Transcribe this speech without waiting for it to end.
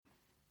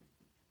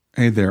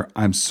Hey there,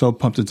 I'm so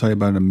pumped to tell you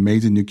about an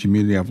amazing new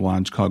community I've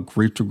launched called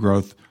Grief to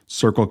Growth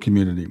Circle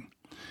Community.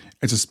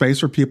 It's a space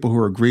for people who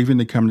are grieving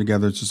to come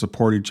together to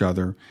support each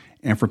other,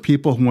 and for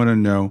people who want to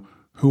know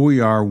who we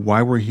are,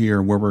 why we're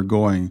here, where we're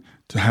going,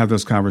 to have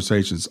those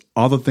conversations,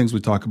 all the things we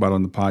talk about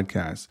on the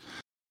podcast.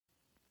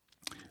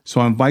 So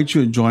I invite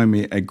you to join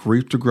me at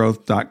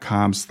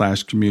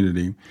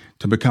grieftogrowth.com/community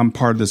to become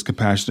part of this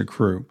compassionate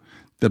crew.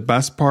 The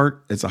best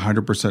part, it's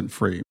 100%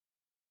 free.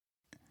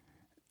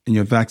 And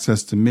you have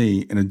access to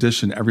me in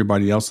addition to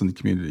everybody else in the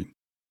community.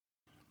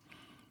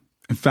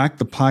 In fact,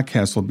 the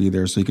podcast will be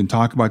there so you can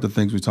talk about the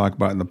things we talk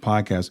about in the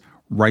podcast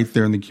right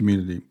there in the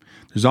community.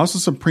 There's also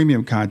some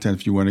premium content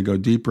if you want to go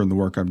deeper in the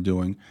work I'm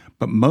doing,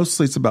 but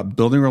mostly it's about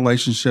building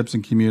relationships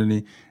and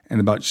community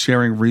and about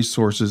sharing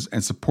resources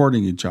and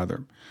supporting each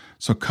other.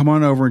 So come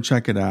on over and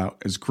check it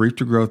out. It's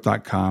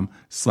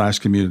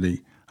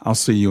grieftogrowth.com/community. I'll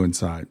see you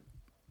inside.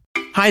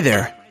 Hi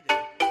there.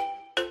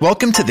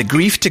 Welcome to the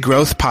Grief to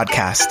Growth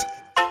podcast.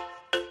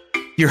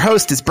 Your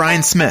host is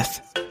Brian Smith,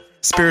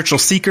 spiritual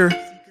seeker,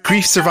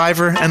 grief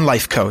survivor, and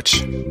life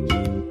coach.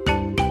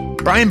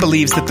 Brian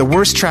believes that the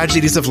worst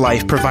tragedies of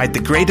life provide the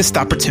greatest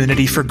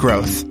opportunity for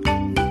growth.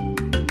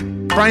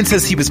 Brian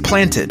says he was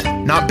planted,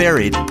 not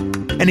buried,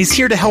 and he's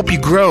here to help you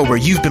grow where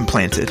you've been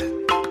planted.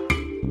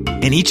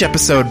 In each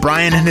episode,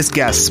 Brian and his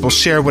guests will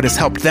share what has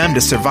helped them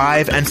to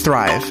survive and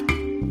thrive.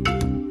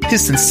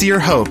 His sincere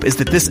hope is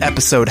that this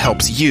episode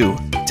helps you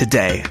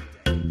today.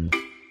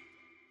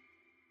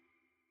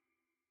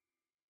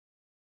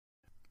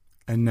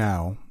 And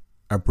now,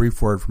 a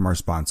brief word from our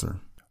sponsor.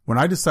 When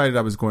I decided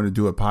I was going to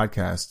do a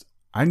podcast,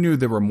 I knew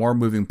there were more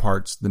moving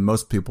parts than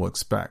most people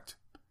expect.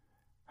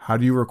 How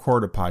do you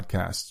record a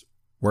podcast?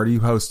 Where do you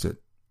host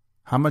it?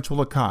 How much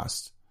will it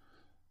cost?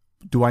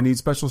 Do I need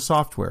special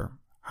software?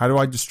 How do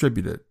I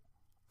distribute it?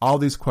 All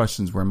these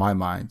questions were in my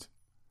mind.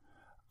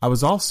 I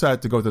was all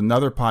set to go with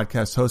another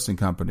podcast hosting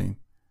company.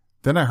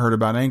 Then I heard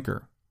about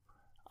Anchor.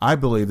 I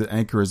believe that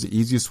Anchor is the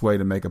easiest way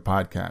to make a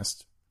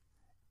podcast.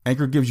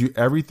 Anchor gives you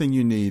everything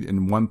you need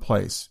in one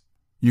place.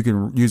 You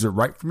can use it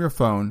right from your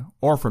phone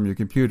or from your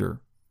computer.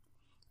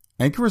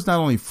 Anchor is not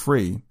only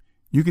free,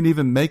 you can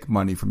even make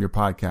money from your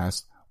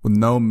podcast with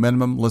no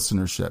minimum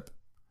listenership.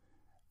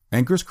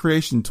 Anchor's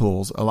creation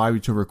tools allow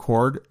you to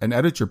record and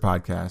edit your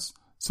podcast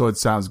so it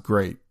sounds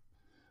great.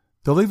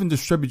 They'll even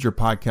distribute your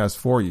podcast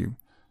for you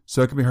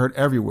so it can be heard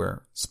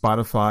everywhere: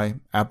 Spotify,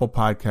 Apple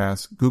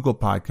Podcasts, Google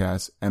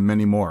Podcasts, and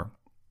many more.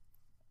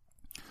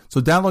 So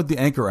download the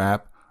Anchor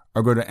app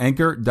or go to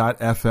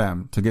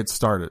anchor.fm to get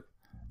started.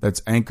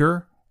 That's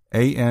Anchor,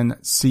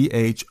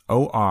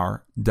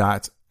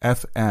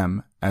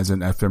 ANCHOR.FM as in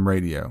FM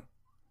radio.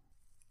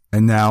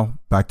 And now,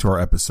 back to our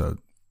episode.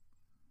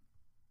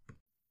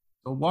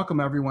 So welcome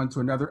everyone to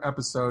another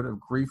episode of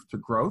Grief to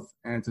Growth.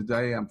 And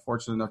today I'm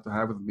fortunate enough to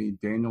have with me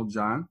Daniel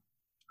John.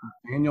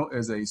 Daniel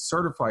is a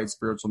certified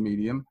spiritual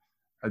medium,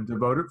 a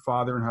devoted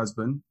father and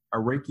husband, a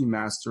Reiki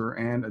master,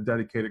 and a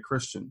dedicated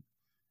Christian.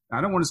 I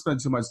don't want to spend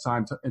too much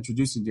time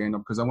introducing Daniel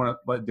because I want to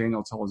let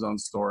Daniel tell his own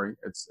story.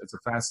 It's a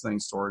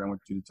fascinating story. I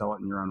want you to tell it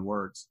in your own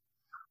words.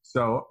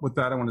 So with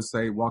that, I want to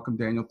say welcome,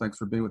 Daniel. Thanks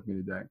for being with me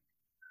today.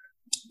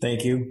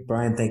 Thank you,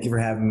 Brian. Thank you for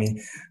having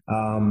me.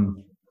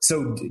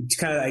 So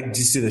I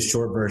just do the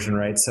short version,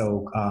 right?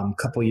 So a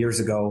couple of years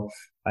ago,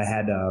 I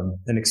had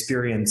an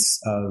experience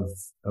I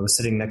was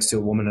sitting next to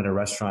a woman at a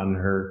restaurant, and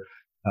her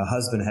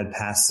husband had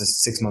passed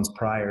 6 months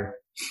prior.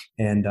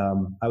 And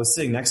I was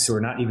sitting next to her,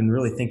 not even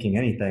really thinking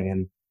anything.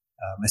 And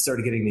I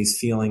started getting these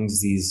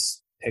feelings,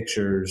 these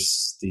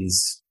pictures,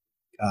 these,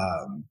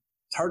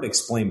 it's hard to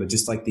explain, but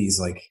just like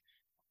these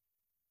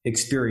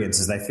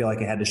experiences I feel like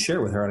I had to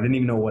share with her. I didn't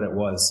even know what it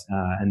was.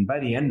 And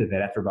by the end of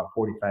it, after about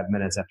 45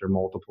 minutes, after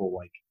multiple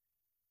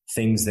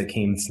things that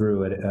came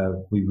through it,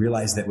 we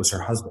realized that it was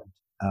her husband.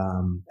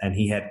 And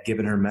he had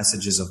given her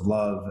messages of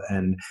love,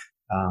 and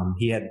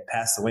he had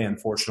passed away,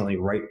 unfortunately,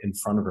 right in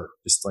front of her.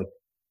 Just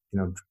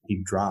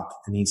he dropped,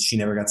 and she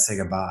never got to say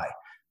goodbye.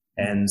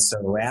 And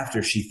so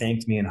after, she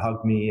thanked me and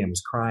hugged me and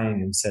was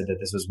crying and said that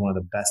this was one of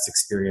the best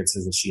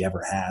experiences that she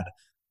ever had.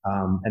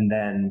 And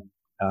then,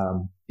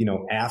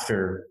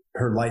 after,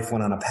 her life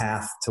went on a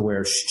path to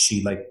where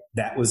she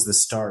that was the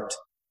start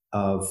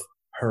of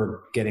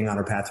her getting on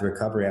her path to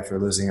recovery after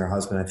losing her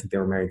husband. I think they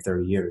were married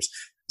 30 years.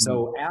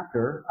 So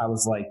after, I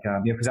was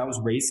because I was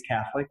raised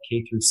Catholic,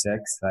 K through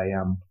 6.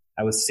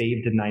 I was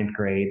saved in 9th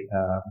grade.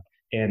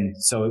 And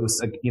so it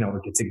was,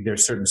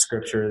 there's certain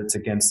scripture that's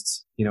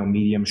against,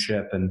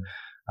 mediumship, and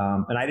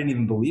I didn't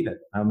even believe it.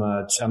 I'm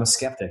a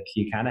skeptic.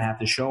 You kind of have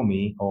to show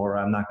me, or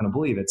I'm not going to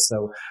believe it.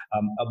 So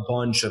a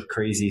bunch of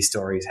crazy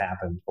stories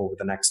happened over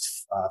the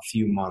next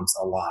few months.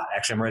 A lot.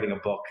 Actually, I'm writing a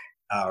book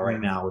right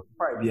now. It'll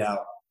probably be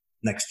out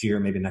next year,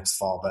 maybe next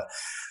fall. But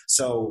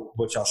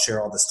which I'll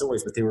share all the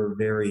stories, but they were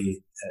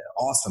very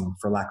awesome,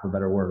 for lack of a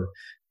better word.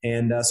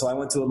 And so I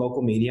went to a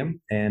local medium,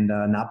 and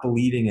not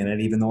believing in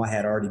it, even though I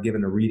had already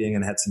given a reading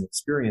and had some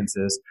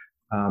experiences,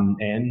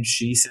 And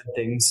she said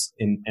things,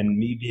 and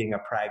me being a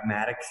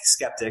pragmatic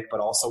skeptic, but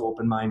also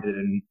open-minded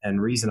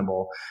and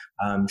reasonable,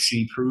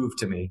 she proved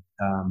to me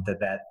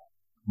that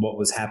what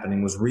was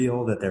happening was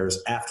real, that there's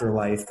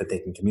afterlife, that they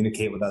can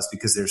communicate with us,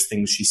 because there's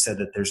things she said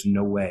that there's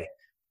no way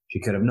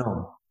she could have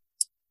known.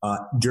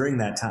 During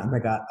that time, I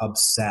got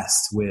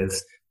obsessed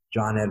with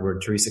John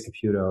Edward, Teresa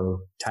Caputo,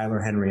 Tyler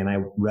Henry, and I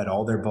read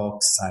all their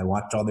books. I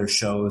watched all their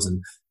shows,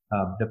 and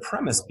the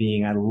premise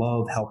being, I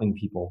love helping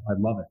people. I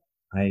love it.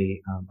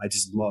 I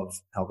just love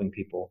helping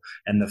people.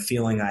 And the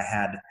feeling I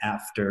had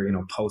after,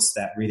 post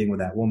that reading with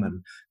that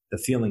woman, the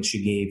feeling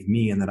she gave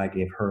me and that I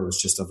gave her was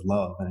just of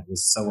love. And it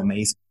was so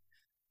amazing.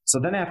 So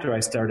then after I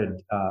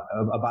started,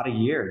 about a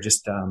year,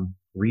 just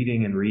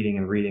reading and reading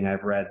and reading,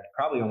 I've read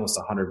probably almost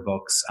 100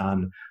 books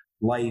on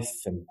life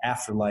and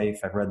afterlife.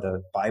 I've read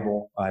the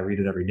Bible. I read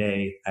it every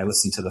day. I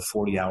listen to the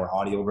 40-hour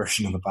audio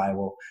version of the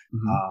Bible.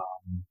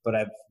 But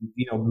I've,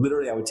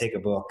 literally I would take a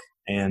book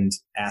and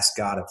ask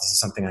God if this is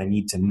something I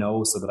need to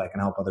know so that I can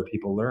help other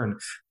people learn.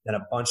 Then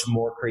a bunch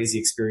more crazy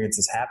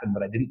experiences happened,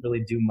 but I didn't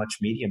really do much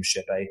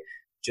mediumship. I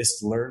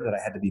just learned that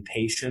I had to be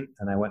patient,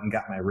 and I went and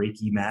got my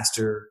Reiki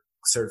master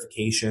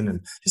certification,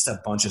 and just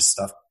a bunch of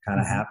stuff kind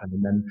of happened.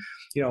 And then,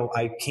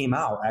 I came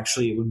out,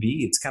 actually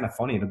it's kind of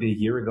funny. It'll be a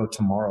year ago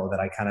tomorrow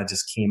that I kind of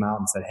just came out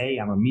and said, hey,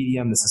 I'm a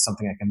medium. This is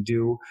something I can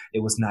do.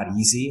 It was not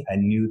easy. I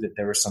knew that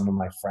there were some of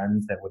my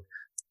friends that would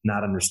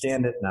not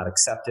understand it, not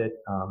accept it.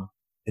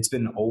 It's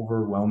been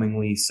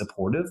overwhelmingly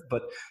supportive.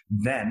 But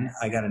then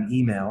I got an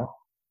email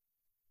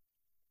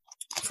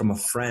from a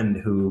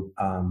friend who,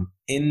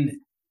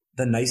 in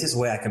the nicest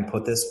way I can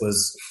put this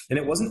was, and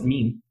it wasn't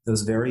mean, it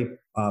was very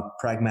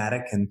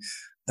pragmatic, and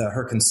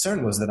her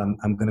concern was that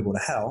I'm going to go to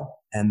hell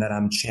and that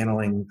I'm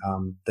channeling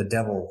the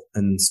devil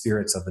and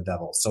spirits of the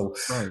devil. So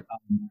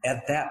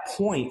at that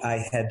point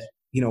I had,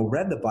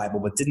 read the Bible,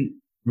 but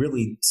didn't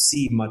really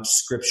see much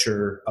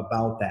scripture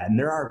about that. And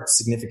there are a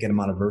significant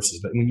amount of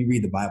verses, but when you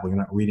read the Bible, you're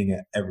not reading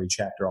it every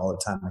chapter all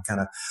the time. I kind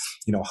of,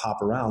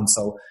 hop around.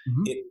 So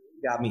it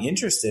got me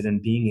interested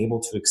in being able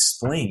to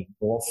explain.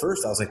 Well,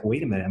 first I was like,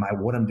 wait a minute,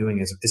 what I'm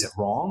doing, is it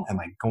wrong? Am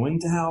I going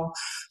to hell?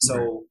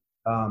 So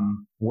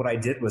what I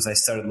did was I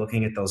started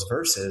looking at those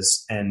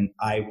verses, and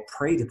I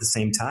prayed at the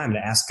same time to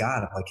ask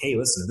God, like, hey,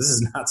 listen, this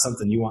is not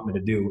something you want me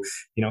to do.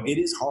 It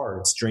is hard.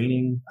 It's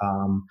draining.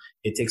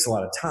 It takes a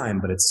lot of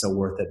time, but it's so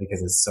worth it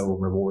because it's so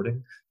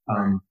rewarding.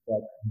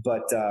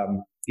 But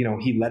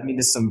he led me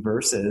to some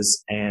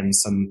verses and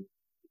some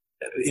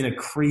in a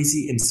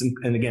crazy,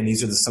 and again,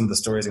 these are some of the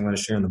stories I'm going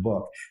to share in the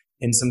book,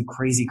 in some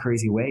crazy,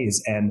 crazy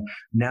ways. And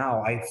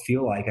now I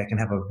feel like I can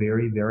have a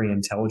very, very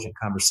intelligent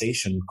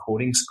conversation,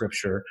 quoting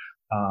scripture,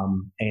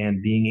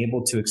 and being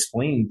able to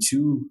explain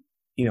to,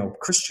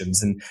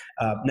 Christians. And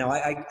now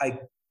I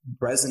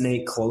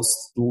resonate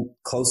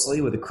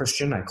closely with a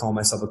Christian. I call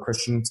myself a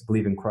Christian to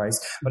believe in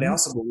Christ, but I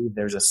also believe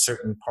there's a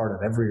certain part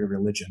of every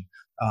religion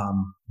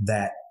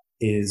that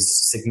is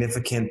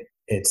significant.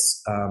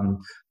 It's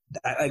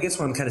I guess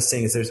what I'm kind of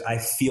saying is I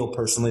feel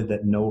personally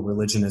that no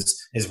religion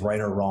is right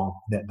or wrong,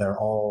 that they're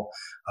all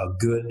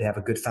good, they have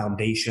a good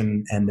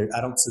foundation, and I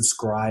don't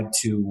subscribe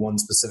to one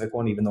specific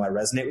one, even though I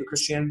resonate with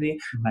Christianity.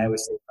 I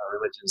always say our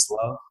religion is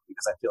love,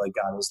 because I feel like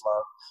God is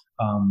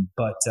love.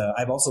 But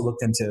I've also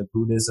looked into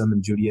Buddhism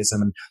and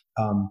Judaism, and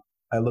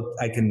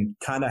I can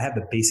kind of have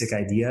the basic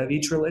idea of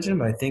each religion,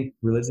 but I think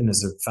religion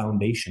is a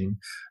foundation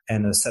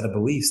and a set of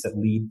beliefs that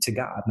lead to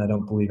God. And I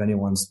don't believe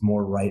anyone's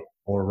more right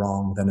or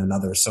wrong than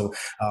another. So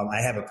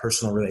I have a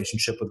personal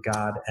relationship with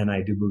God, and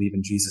I do believe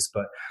in Jesus.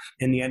 But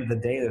in the end of the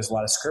day, there's a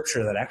lot of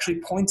scripture that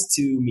actually points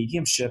to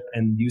mediumship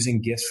and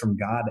using gifts from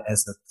God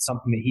as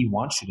something that he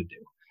wants you to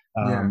do.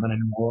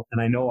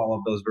 And I know all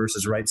of those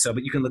verses, right? So,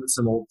 but you can look at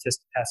some Old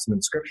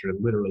Testament scripture that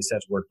literally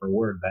says word for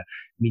word that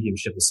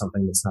mediumship is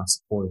something that's not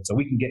supported. So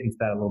we can get into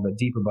that a little bit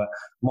deeper, but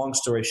long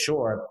story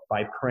short,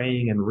 by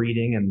praying and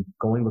reading and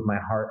going with my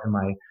heart and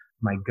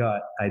my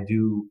gut, I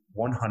do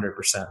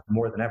 100%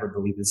 more than ever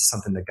believe this is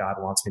something that God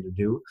wants me to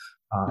do.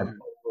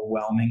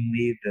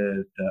 Overwhelmingly,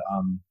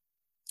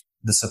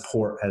 the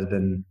support has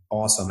been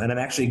awesome. And I'm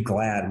actually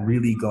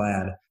really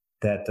glad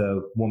that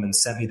the woman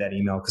sent me that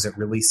email, because it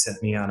really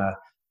sent me on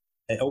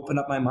it opened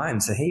up my mind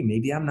and said, hey,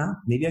 maybe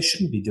I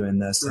shouldn't be doing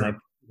this. And I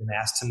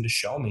asked him to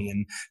show me.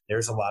 And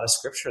there's a lot of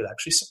scripture that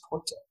actually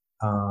supports it.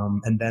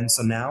 And then,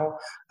 so now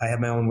I have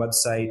my own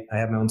website. I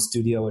have my own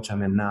studio, which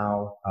I'm in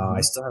now.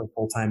 I still have a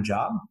full-time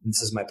job.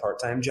 This is my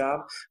part-time job,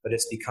 but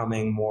it's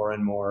becoming more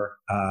and more,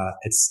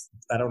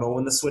 I don't know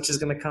when the switch is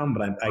going to come,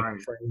 but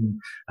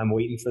I'm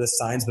waiting for the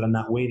signs, but I'm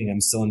not waiting.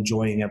 I'm still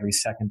enjoying every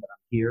second that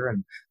I'm here,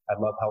 and I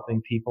love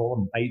helping people.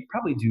 And I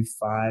probably do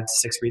 5 to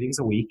 6 readings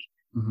a week.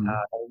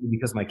 Only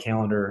because my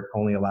calendar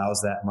only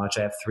allows that much.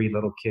 I have 3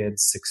 little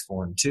kids, 6,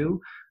 4, and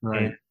 2.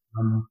 Right.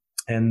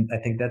 And I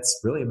think that's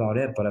really about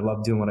it, but I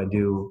love doing what I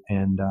do.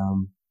 And,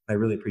 I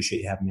really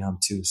appreciate you having me on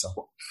too.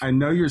 So I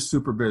know you're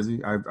super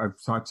busy. I've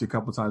talked to you a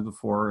couple of times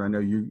before. I know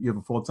you have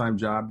a full-time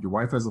job. Your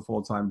wife has a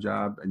full-time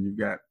job, and you've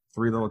got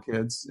 3 little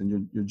kids,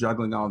 and you're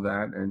juggling all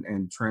that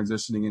and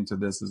transitioning into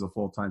this as a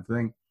full-time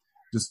thing.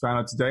 just found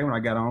out today when I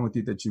got on with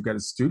you that you've got a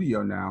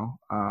studio now,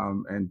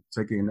 and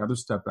taking another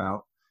step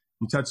out.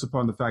 You touched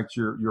upon the fact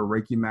you're a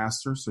Reiki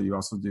master, so you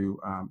also do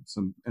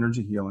some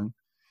energy healing.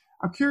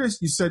 I'm curious.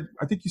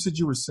 I think you said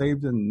you were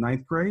saved in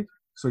ninth grade,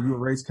 so you were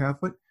raised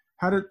Catholic.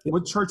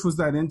 What church was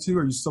that into?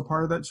 Are you still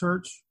part of that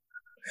church?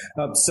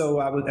 So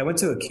I went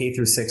to a K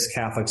through 6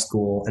 Catholic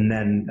school, and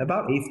then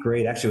about 8th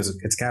grade, actually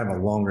it's kind of a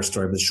longer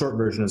story, but the short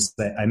version is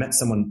that I met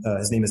someone,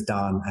 his name is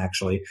Don,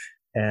 actually.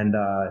 And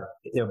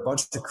a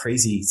bunch of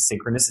crazy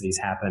synchronicities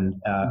happened.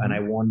 And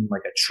I won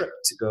like a trip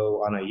to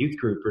go on a youth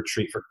group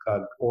retreat for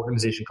an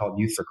organization called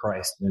Youth for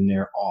Christ. And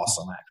they're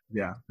awesome,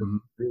 actually. Yeah.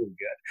 Really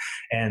good.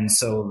 And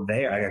so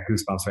there, I got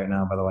goosebumps right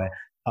now, by the way.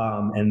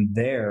 And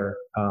there,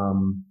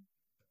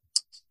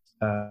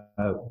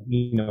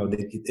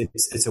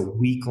 it's a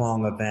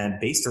week-long event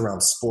based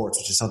around sports,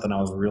 which is something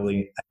I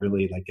really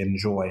like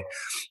enjoy.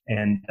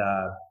 And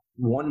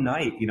one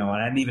night, and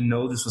I didn't even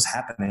know this was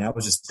happening. I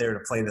was just there to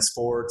play the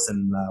sports,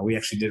 and we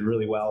actually did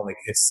really well. Like,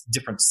 it's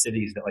different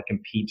cities that like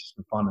compete just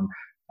for fun. And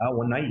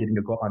one night, you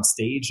didn't go up on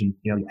stage, and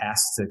you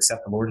asked to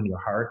accept the Lord into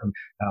your heart. And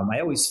I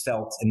always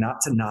felt, and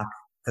not to knock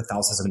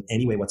Catholicism in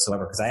any way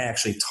whatsoever, because I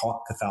actually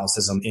taught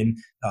Catholicism in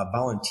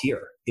volunteer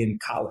in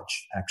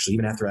college, actually,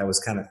 even after I was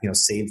kind of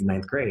saved in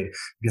ninth grade,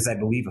 because I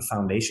believe a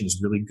foundation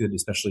is really good,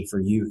 especially for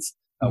youth,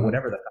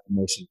 whatever the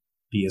foundation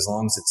be, as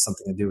long as it's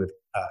something to do with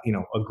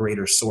a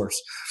greater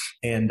source.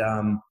 And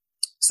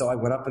so I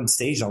went up on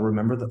stage. I'll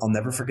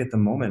never forget the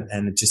moment.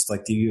 And it's just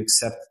like, do you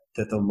accept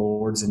that the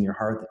Lord's in your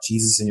heart, that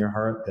Jesus is in your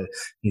heart, that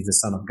He's the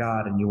Son of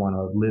God, and you want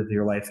to live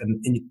your life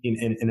in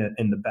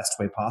the best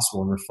way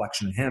possible in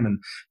reflection of Him? And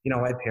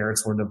my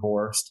parents were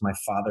divorced. My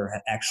father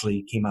had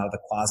actually came out of the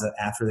closet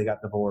after they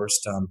got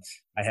divorced.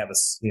 I have a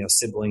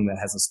sibling that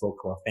hasn't spoken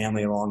to a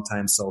family in a long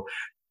time. So,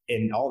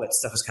 and all that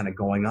stuff is kind of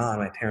going on.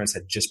 My parents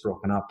had just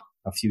broken up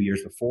a few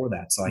years before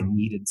that. So I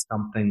needed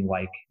something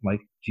like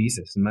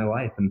Jesus in my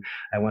life. And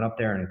I went up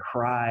there and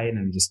cried,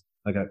 and just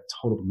like a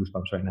total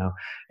goosebumps right now.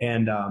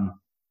 And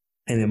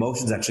the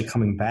emotions actually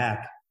coming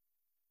back.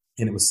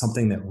 And it was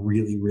something that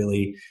really,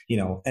 really,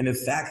 and in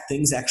fact,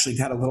 things actually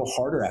got a little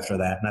harder after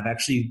that. And I've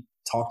actually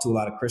talked to a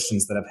lot of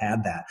Christians that have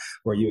had that,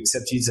 where you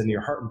accept Jesus into your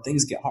heart and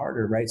things get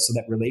harder, right? So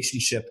that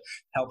relationship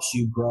helps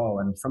you grow.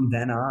 And from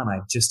then on,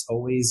 I just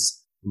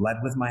always led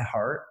with my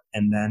heart.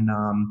 And then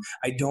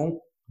I don't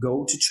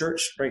go to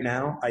church right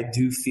now. I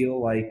do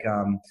feel like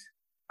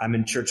I'm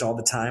in church all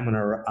the time when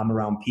I'm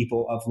around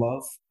people of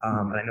love.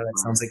 And I know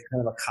that sounds like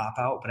kind of a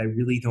cop-out, but I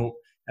really don't.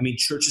 I mean,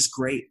 church is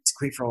great. It's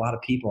great for a lot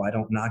of people. I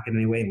don't knock it in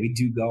any way. We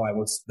do go. I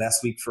was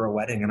last week for a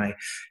wedding, and I,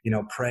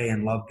 pray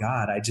and love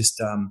God. I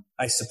just,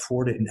 I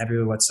support it in every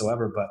way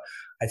whatsoever. But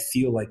I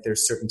feel like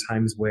there's certain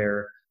times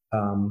where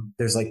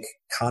there's like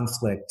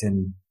conflict,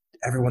 and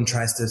everyone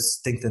tries to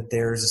think that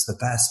theirs is the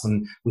best,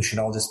 when we should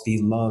all just be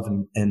love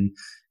and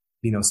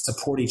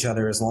support each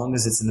other, as long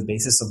as it's in the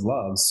basis of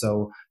love.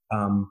 So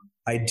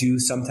I do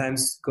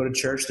sometimes go to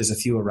church. There's a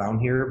few around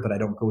here, but I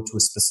don't go to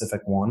a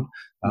specific one.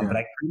 But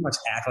I pretty much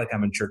act like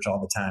I'm in church all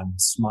the time.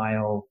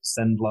 Smile,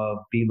 send love,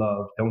 be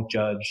loved, don't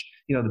judge,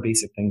 the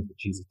basic things that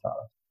Jesus taught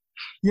us.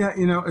 Yeah,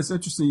 it's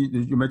interesting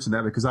you mentioned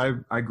that, because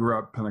I grew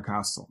up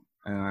Pentecostal,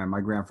 and my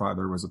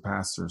grandfather was a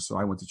pastor. So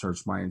I went to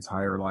church my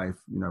entire life,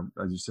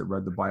 as you said,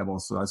 read the Bible.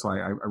 So that's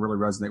why I really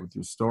resonate with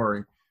your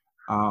story.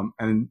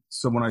 And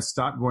so when I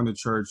stopped going to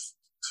church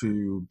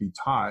to be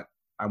taught,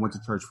 I went to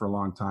church for a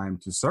long time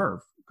to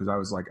serve, because I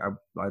was like,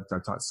 I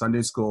taught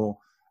Sunday school.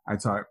 I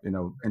taught,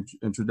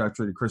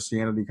 introductory to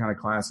Christianity kind of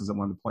classes at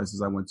one of the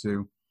places I went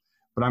to.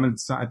 But I'm in,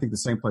 I think, the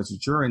same place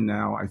that you're in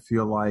now. I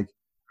feel like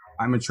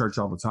I'm in church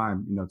all the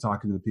time,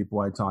 talking to the people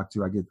I talk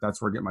to.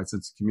 That's where I get my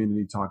sense of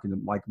community, talking to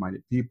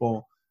like-minded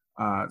people,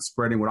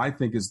 spreading what I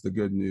think is the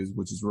good news,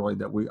 which is really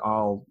that we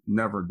all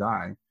never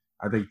die.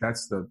 I think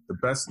that's the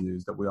best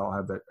news, that we all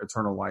have that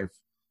eternal life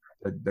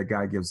that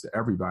God gives to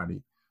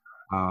everybody.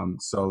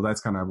 So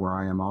that's kind of where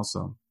I am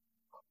also.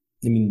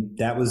 I mean,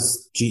 that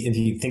was, if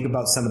you think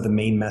about some of the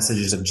main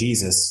messages of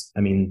Jesus,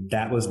 I mean,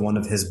 that was one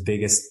of his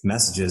biggest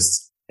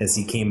messages as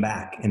he came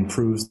back, and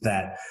proves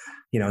that,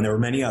 and there were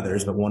many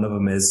others, but one of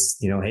them is,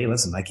 hey,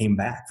 listen, I came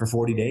back for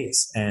 40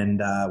 days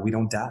and we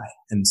don't die.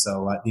 And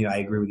so, I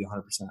agree with you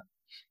 100%.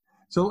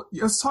 So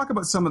let's talk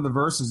about some of the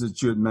verses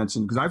that you had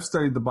mentioned, because I've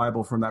studied the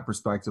Bible from that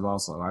perspective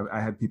also.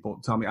 I had people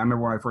tell me, I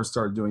remember when I first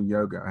started doing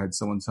yoga, I had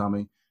someone tell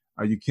me,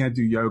 you can't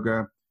do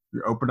yoga.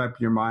 You open up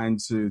your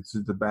mind to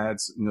the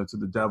bads, to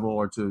the devil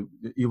or to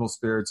evil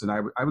spirits. And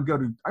I would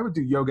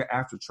do yoga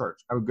after church.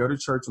 I would go to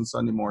church on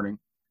Sunday morning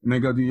and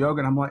then go do yoga.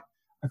 And I'm like,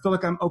 I feel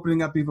like I'm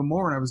opening up even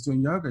more when I was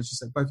doing yoga. She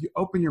said, but if you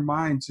open your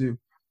mind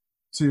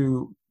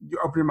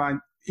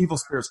evil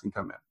spirits can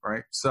come in,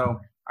 right? So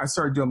I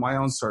started doing my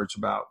own search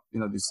about,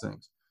 these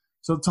things.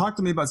 So talk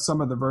to me about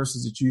some of the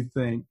verses that you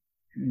think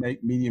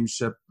make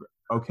mediumship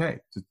okay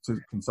to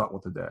consult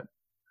with the dead.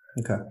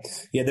 Okay.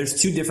 Yeah,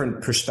 there's two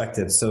different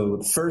perspectives. So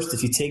first,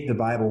 if you take the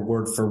Bible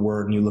word for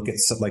word and you look at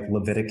like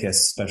Leviticus,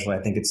 especially,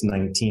 I think it's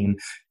 19,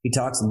 he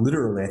talks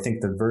literally, I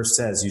think the verse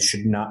says, you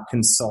should not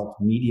consult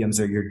mediums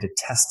or you're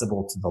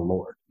detestable to the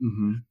Lord.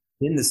 Mm-hmm.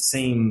 in the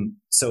same,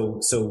 so,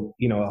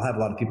 I'll have a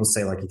lot of people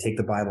say, like, you take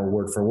the Bible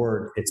word for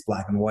word, it's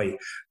black and white.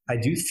 I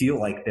do feel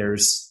like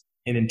there's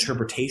an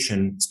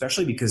interpretation,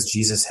 especially because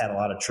Jesus had a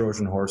lot of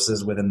Trojan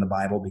horses within the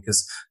Bible,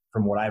 because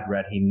from what I've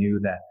read, he knew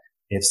that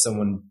if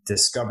someone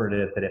discovered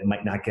it, that it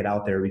might not get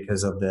out there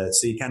because of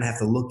so you kind of have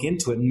to look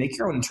into it and make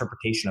your own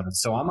interpretation of it.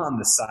 So I'm on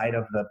the side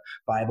of the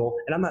Bible,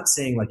 and I'm not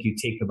saying like you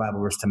take the Bible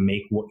verse to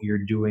make what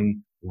you're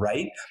doing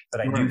right,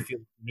 but I do feel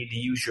you need to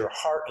use your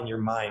heart and your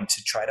mind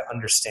to try to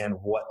understand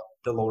what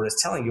the Lord is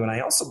telling you. And I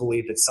also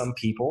believe that some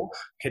people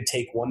could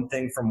take one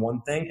thing from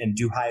one thing and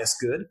do highest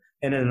good,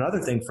 and then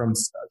another thing from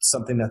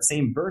something, that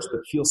same verse,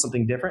 but feel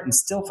something different and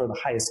still for the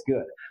highest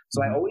good.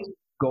 So I always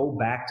go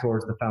back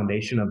towards the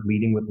foundation of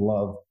leading with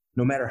love,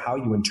 no matter how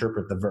you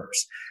interpret the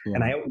verse. Yeah.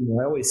 And I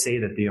always say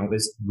that,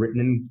 it's written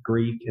in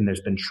Greek and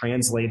there's been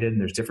translated and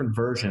there's different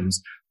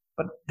versions,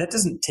 but that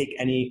doesn't take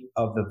any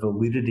of the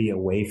validity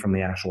away from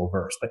the actual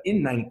verse. But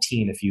in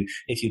 19, if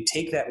you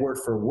take that word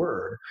for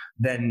word,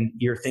 then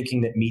you're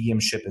thinking that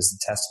mediumship is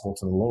detestable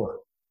to the Lord.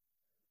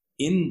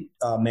 In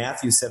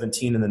Matthew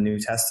 17 in the New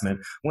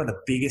Testament, one of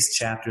the biggest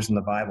chapters in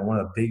the Bible, one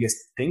of the biggest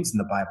things in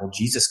the Bible,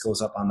 Jesus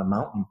goes up on the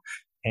mountain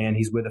and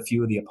he's with a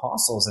few of the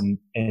apostles,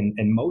 and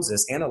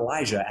Moses and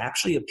Elijah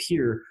actually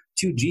appear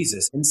to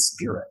Jesus in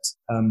spirit.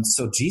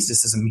 So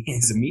Jesus is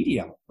a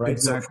medium, right?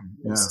 Exactly.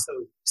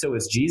 So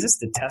is Jesus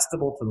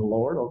detestable to the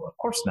Lord? Well, of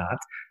course not.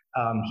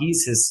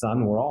 He's his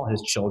son. We're all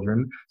his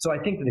children. So I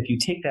think that if you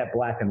take that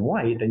black and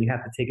white, then you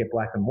have to take it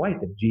black and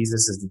white, that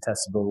Jesus is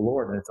detestable to the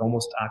Lord. And it's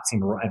almost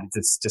oxymoron.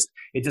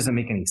 It doesn't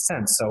make any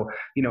sense. So,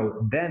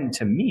 then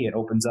to me, it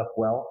opens up,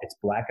 well, it's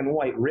black and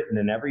white written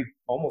in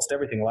almost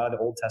everything. A lot of the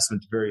Old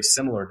Testament is very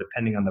similar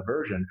depending on the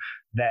version,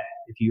 that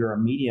if you're a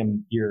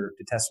medium, you're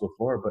detestable to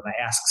the Lord. But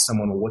I ask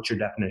someone, well, what's your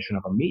definition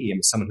of a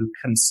medium? Someone who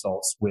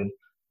consults with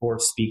or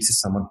speaks to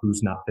someone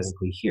who's not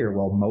physically here.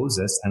 Well,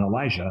 Moses and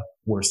Elijah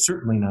were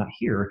certainly not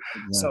here.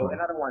 Exactly. So,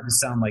 and I don't want it to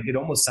sound like, it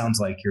almost sounds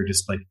like you're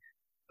just like,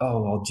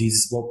 oh, well,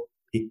 Jesus, well,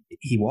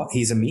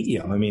 he's a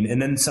medium. I mean,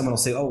 and then someone will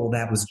say, oh, well,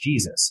 that was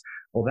Jesus.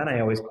 Well, then I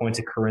always point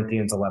to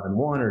Corinthians 11:1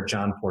 or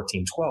John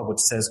 14:12, which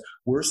says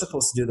we're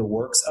supposed to do the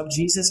works of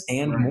Jesus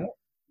and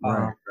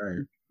more.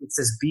 Right. It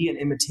says, be an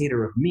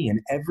imitator of me in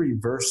every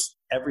verse,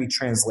 every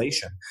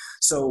translation.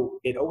 So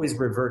it always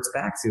reverts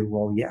back to,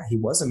 well, yeah, he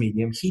was a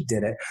medium. He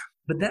did it.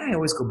 But then I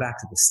always go back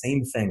to the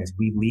same thing, as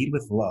we lead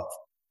with love.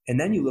 And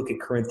then you look at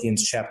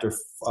Corinthians chapter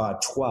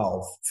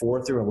 12,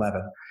 4 through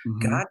 11.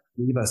 Mm-hmm. God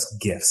gave us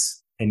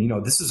gifts.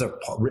 And, this is a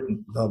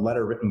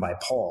letter written by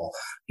Paul,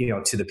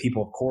 to the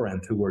people of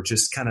Corinth who were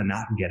just kind of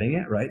not getting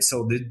it, right?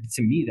 So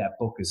to me, that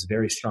book is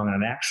very strong.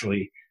 And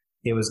actually,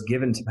 it was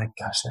given to, my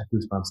gosh, I have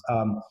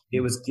goosebumps.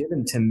 It was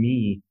given to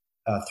me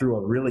through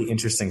a really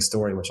interesting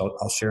story, which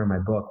I'll share in my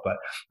book. But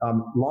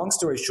long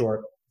story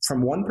short,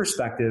 from one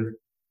perspective,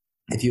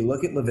 if you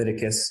look at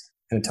Leviticus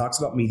and it talks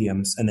about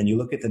mediums, and then you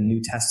look at the New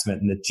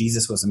Testament and that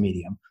Jesus was a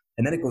medium,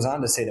 and then it goes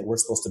on to say that we're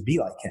supposed to be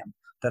like him,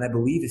 then I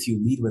believe if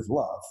you lead with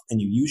love and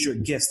you use your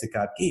gifts that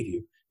God gave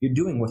you, you're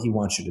doing what he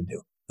wants you to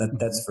do.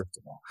 That's first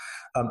of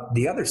all.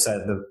 The other side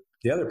of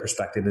the other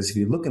perspective is, if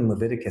you look in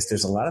Leviticus,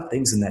 there's a lot of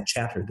things in that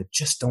chapter that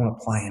just don't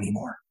apply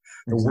anymore.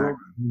 The word,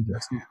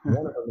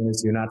 one of them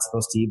is, you're not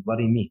supposed to eat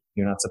bloody meat.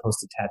 You're not supposed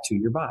to tattoo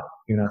your body.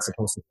 You're not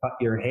supposed to cut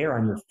your hair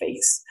on your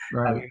face.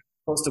 Right. You're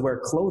supposed to wear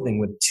clothing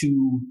with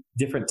 2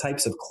 different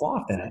types of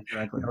cloth in it.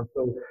 Exactly.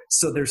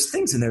 So there's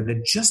things in there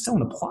that just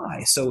don't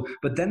apply. So,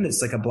 but then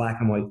it's like a black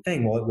and white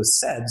thing. Well, it was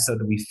said, so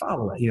that we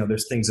follow it.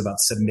 There's things about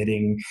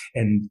submitting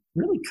and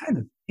really kind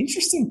of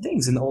interesting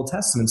things in the Old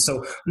Testament.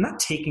 So I'm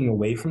not taking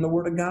away from the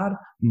Word of God.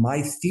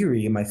 My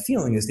theory and my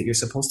feeling is that you're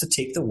supposed to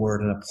take the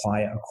Word and apply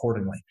it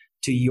accordingly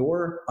to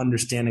your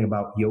understanding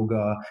about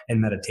yoga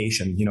and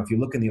meditation. If you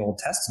look in the Old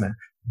Testament,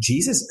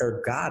 Jesus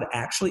or God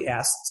actually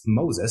asked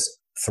Moses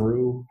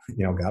through,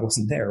 God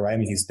wasn't there, right? I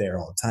mean, he's there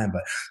all the time,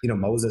 but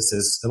Moses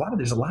is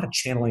there's a lot of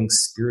channeling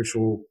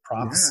spiritual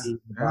prophecy in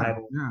the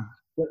Bible. Yeah.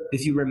 But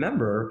if you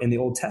remember in the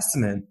Old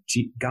Testament,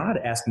 God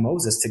asked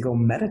Moses to go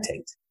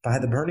meditate by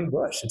the burning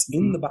bush. It's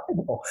in the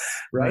Bible,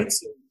 right?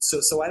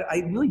 So I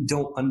really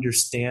don't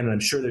understand. And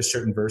I'm sure there's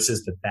certain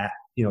verses that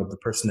the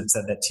person that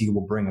said that to you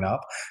will bring it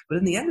up. But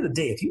in the end of the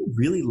day, if you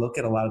really look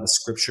at a lot of the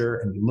scripture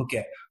and you look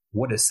at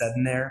what is said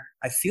in there,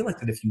 I feel like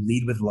that if you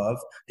lead with love,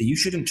 that you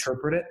should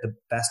interpret it the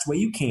best way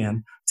you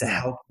can to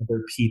help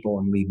other people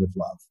and lead with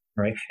love,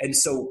 right?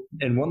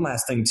 And one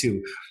last thing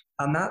too,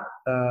 I'm not,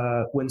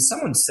 when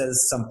someone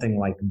says something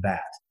like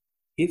that,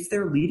 if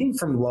they're leading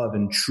from love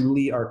and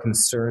truly are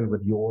concerned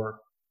with your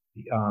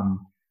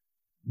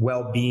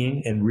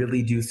well-being and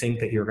really do think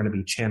that you're going to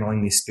be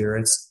channeling these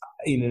spirits,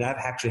 and I've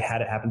actually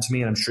had it happen to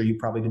me, and I'm sure you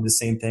probably did the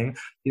same thing.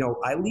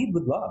 I lead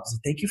with love. So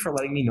thank you for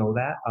letting me know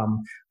that.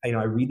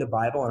 I read the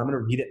Bible, and I'm going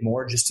to read it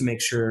more just to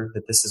make sure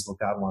that this is what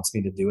God wants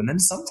me to do. And then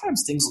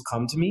sometimes things will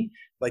come to me,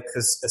 like,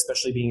 because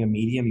especially being a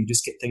medium, you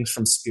just get things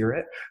from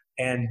spirit,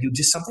 and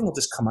something will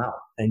just come out,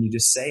 and you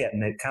just say it,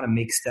 and it kind of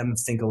makes them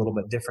think a little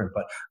bit different.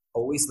 But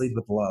always lead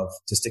with love,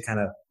 just to kind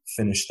of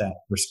finish that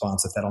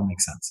response, if that all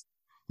makes sense.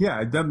 Yeah,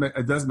 it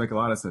does make a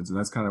lot of sense, and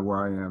that's kind of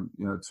where I am,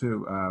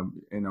 too.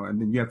 And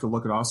then you have to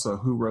look at also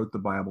who wrote the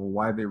Bible,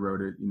 why they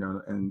wrote it,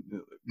 and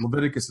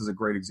Leviticus is a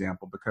great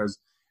example because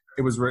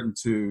it was written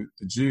to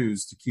the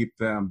Jews to keep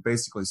them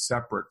basically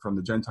separate from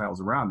the Gentiles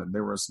around them.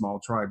 They were a small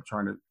tribe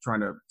trying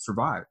to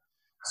survive,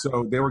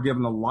 so they were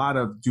given a lot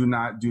of do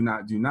not, do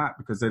not, do not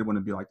because they didn't want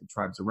to be like the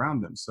tribes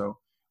around them. So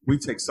we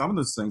take some of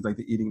those things like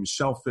the eating of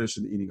shellfish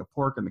and the eating of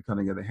pork and the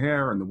cutting of the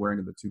hair and the wearing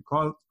of the two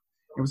clothes,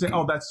 and we say,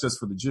 oh, that's just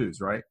for the Jews,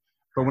 right?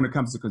 But when it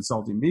comes to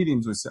consulting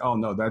mediums, we say, "Oh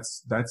no, that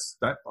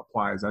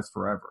applies. That's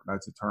forever.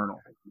 That's eternal."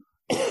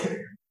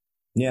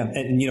 Yeah,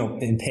 and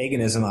in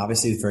paganism,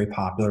 obviously, it was very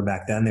popular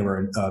back then. There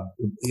were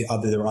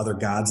other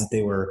gods that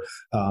they were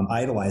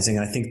idolizing,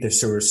 and I think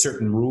there were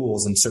certain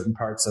rules in certain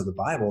parts of the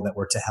Bible that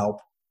were to help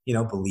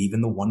believe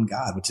in the one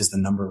God, which is the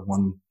number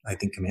one, I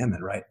think,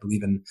 commandment, right?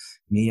 Believe in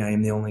me, I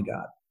am the only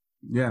God.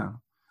 Yeah.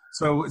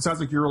 So it sounds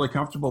like you're really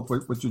comfortable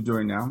with what you're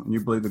doing now, and you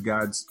believe that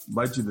God's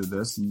led you to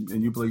this,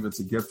 and you believe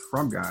it's a gift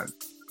from God.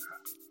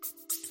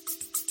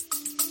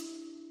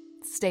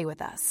 Stay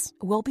with us.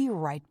 We'll be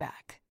right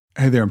back.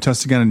 Hey there, I'm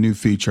testing out a new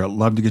feature. I'd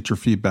love to get your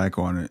feedback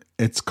on it.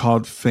 It's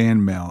called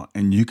Fan Mail,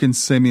 and you can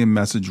send me a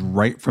message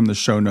right from the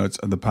show notes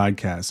of the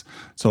podcast.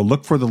 So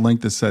look for the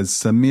link that says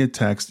send me a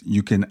text.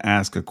 You can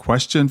ask a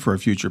question for a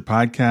future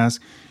podcast.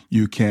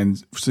 You can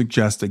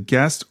suggest a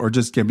guest or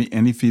just give me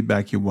any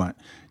feedback you want.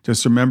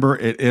 Just remember,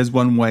 it is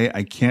one way.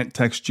 I can't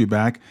text you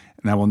back,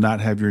 and I will not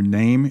have your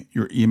name,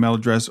 your email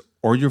address,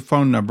 or your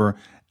phone number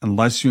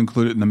unless you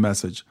include it in the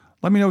message.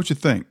 Let me know what you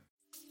think.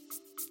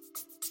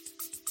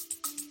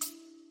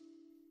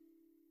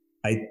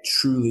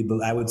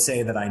 I would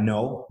say that I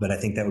know, but I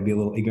think that would be a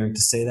little ignorant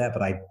to say that.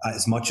 But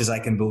as much as I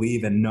can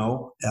believe and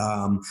know,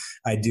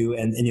 I do.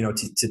 And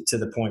to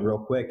the point real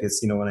quick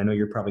is, and I know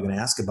you're probably going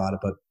to ask about it,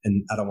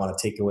 and I don't want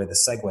to take away the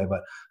segue,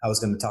 but I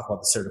was going to talk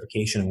about the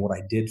certification and what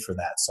I did for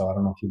that. So I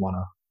don't know if you want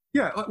to.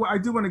 Yeah, well, I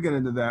do want to get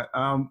into that.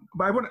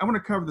 But I want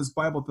to cover this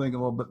Bible thing a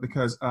little bit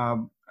because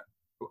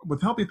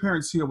with Helping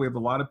Parents Heal, we have a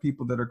lot of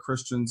people that are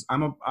Christians.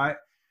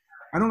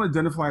 I don't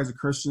identify as a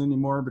Christian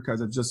anymore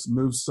because I've just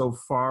moved so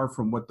far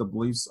from what the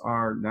beliefs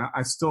are now.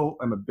 I still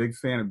am a big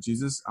fan of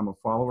Jesus. I'm a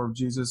follower of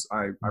Jesus.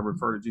 I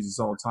refer to Jesus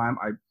all the time.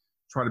 I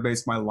try to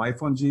base my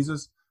life on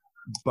Jesus,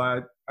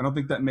 but I don't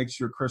think that makes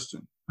you a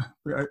Christian.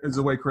 It's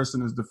the way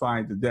Christian is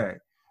defined today.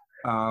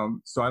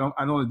 So I don't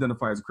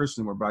identify as a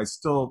Christian anymore, but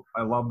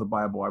I love the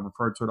Bible. I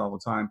refer to it all the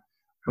time,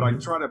 but I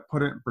try to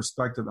put it in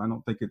perspective. I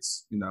don't think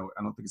it's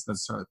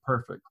necessarily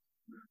perfect.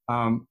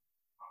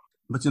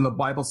 But the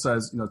Bible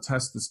says,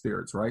 test the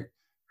spirits, right?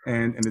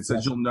 And it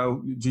says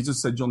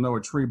Jesus said you'll know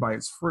a tree by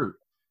its fruit.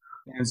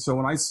 And so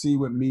when I see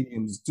what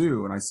mediums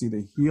do, and I see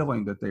the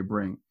healing that they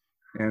bring,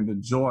 and the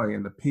joy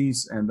and the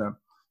peace and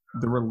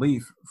the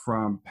relief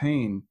from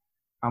pain,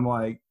 I'm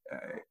like,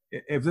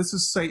 if this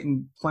is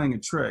Satan playing a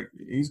trick,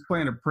 he's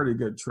playing a pretty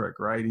good trick,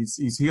 right?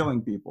 He's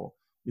healing people.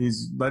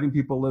 He's letting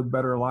people live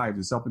better lives.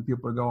 He's helping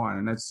people to go on,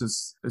 and it's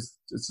just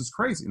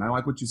crazy. And I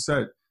like what you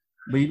said.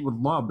 Lead with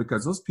love,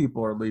 because those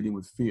people are leading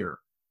with fear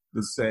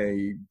to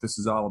say this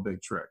is all a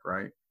big trick,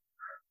 right?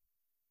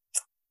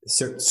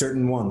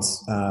 Certain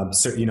ones,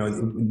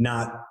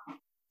 not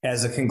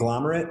as a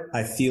conglomerate.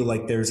 I feel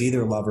like there's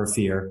either love or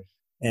fear.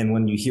 And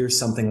when you hear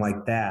something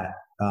like that,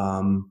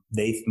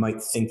 they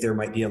might think there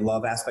might be a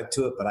love aspect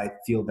to it, but I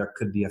feel there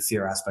could be a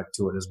fear aspect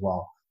to it as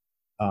well.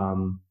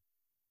 Hang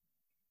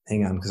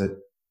on, because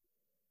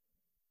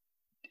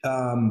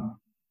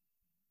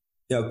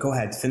go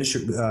ahead. Finish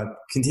your,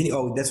 continue.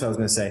 Oh, that's what I was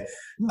going to say.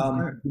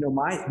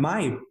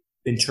 My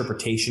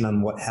interpretation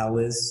on what hell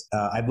is,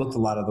 I've looked a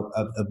lot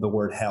of the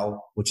word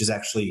hell, which is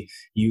actually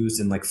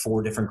used in like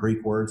 4 different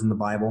Greek words in the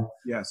Bible.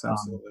 Yes,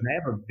 absolutely. And I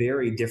have a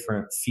very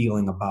different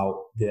feeling about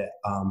the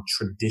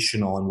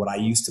traditional and what I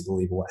used to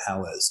believe what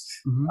hell is.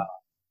 Mm-hmm.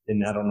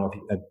 And I don't know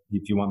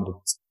if you want me to.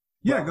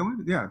 Yeah, go ahead.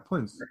 Yeah,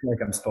 please. I feel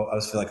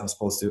like I'm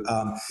supposed to.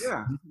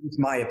 Yeah, it's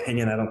my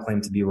opinion. I don't claim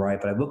to be right,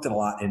 but I've looked a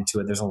lot into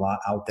it. There's a lot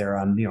out there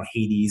on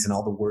Hades and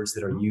all the words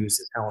that are used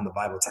as hell in the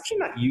Bible. It's actually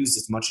not used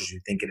as much as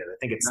you think it is. I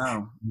think it's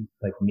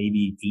like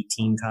maybe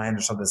 18 times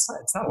or something.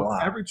 It's not a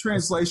lot. Every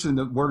translation,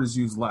 the word is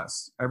used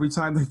less. Every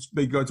time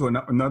they go to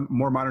another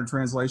more modern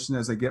translation,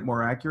 as they get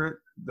more accurate,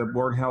 the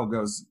word hell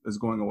is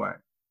going away.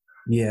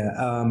 Yeah,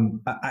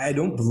 I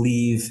don't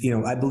believe.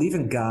 I believe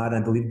in God.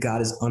 I believe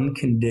God is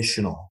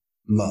unconditional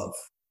love.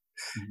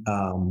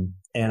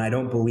 And I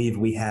don't believe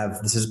we have,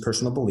 this is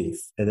personal belief,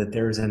 that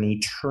there is an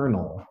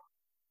eternal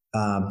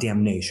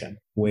damnation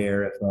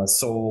where if a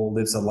soul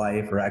lives a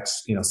life or I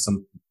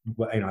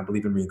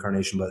believe in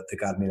reincarnation, but that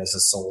God made us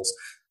as souls,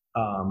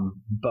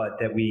 but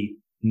that we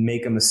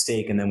make a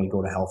mistake and then we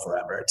go to hell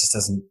forever. It just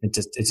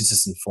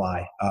doesn't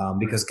fly,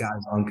 because God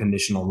is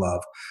unconditional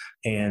love.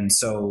 And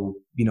so,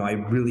 I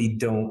really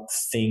don't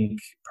think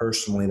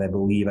personally that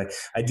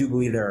I do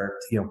believe there are,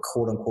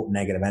 quote unquote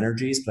negative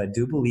energies, but I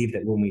do believe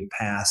that when we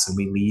pass and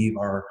we leave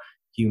our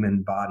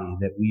human body,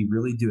 that we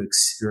really do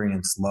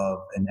experience love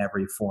in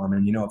every form.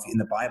 And, if in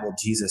the Bible,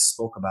 Jesus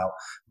spoke about,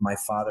 my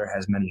Father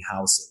has many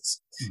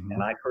houses. Mm-hmm. And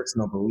my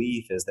personal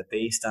belief is that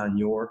based on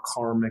your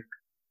karmic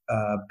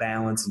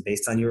balance and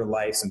based on your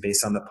life and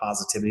based on the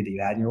positivity that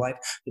you had in your life,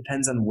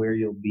 depends on where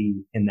you'll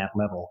be in that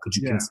level. Could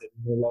you consider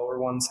the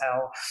lower ones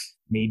hell?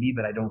 Maybe,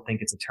 but I don't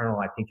think it's eternal.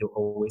 I think you'll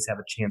always have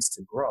a chance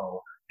to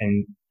grow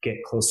and get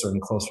closer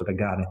and closer to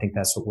God. I think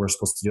that's what we're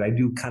supposed to do. I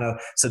do kind of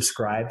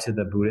subscribe to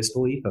the Buddhist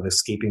belief of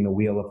escaping the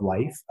wheel of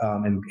life,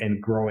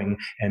 and growing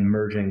and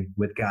merging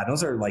with God.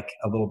 Those are like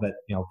a little bit,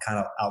 kind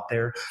of out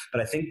there,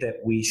 but I think that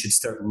we should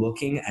start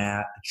looking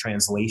at the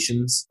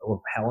translations of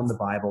hell in the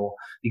Bible,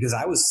 because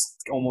I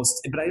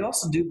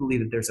also do believe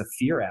that there's a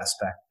fear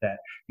aspect that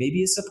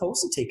maybe is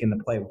supposed to take into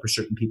play for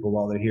certain people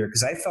while they're here.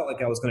 Because I felt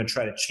like I was going to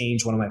try to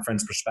change one of my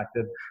friend's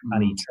perspective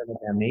on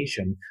eternal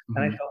damnation.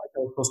 And I felt like I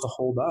was supposed to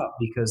hold up,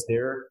 because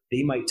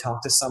they might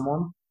talk to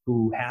someone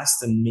who has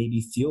to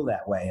maybe feel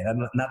that way.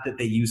 And not that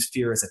they use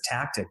fear as a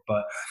tactic,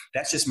 but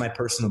that's just my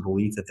personal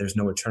belief that there's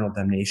no eternal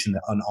damnation,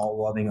 that an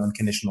all-loving,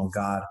 unconditional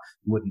God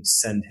wouldn't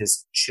send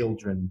his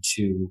children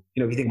to,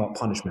 if you think about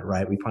punishment,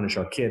 right? We punish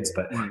our kids,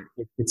 but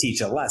to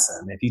teach a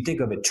lesson. If you think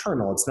of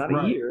eternal, it's not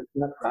a year, it's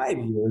not 5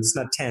 years, it's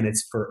not 10,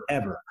 it's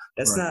forever.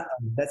 That's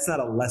not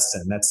a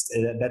lesson. That's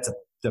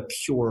the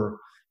pure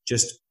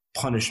just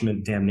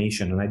punishment,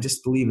 damnation. And I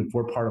just believe if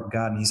we're part of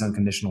God and he's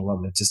unconditional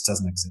love, that just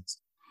doesn't exist.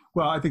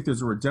 Well, I think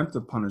there's a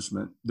redemptive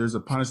punishment. There's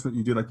a punishment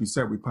you do, like you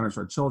said, we punish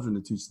our children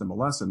to teach them a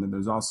lesson. And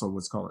there's also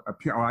what's called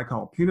I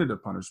call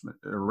punitive punishment,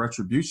 or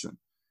retribution.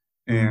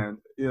 And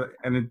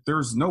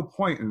there's no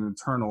point in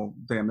eternal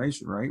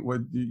damnation, right?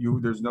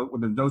 There's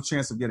no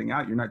chance of getting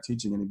out. You're not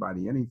teaching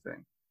anybody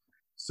anything.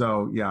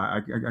 So yeah,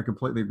 I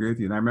completely agree with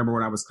you. And I remember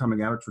when I was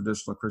coming out of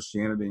traditional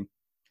Christianity,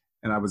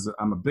 and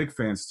I'm a big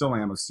fan, still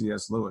am, of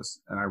C.S. Lewis.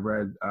 And I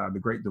read The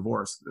Great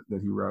Divorce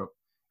that he wrote.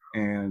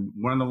 And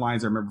one of the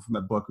lines I remember from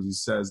that book was he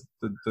says,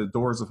 the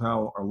doors of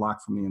hell are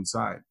locked from the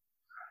inside.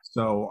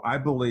 So I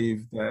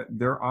believe that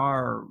there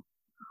are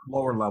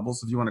lower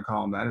levels, if you want to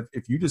call them that.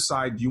 If you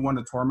decide you want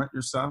to torment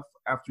yourself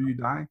after you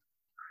die,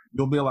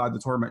 you'll be allowed to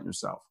torment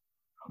yourself.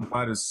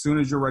 But as soon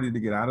as you're ready to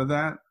get out of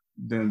that,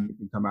 then you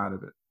can come out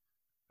of it.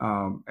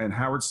 And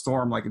Howard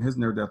Storm, like in his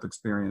near-death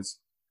experience,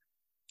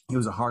 he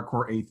was a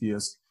hardcore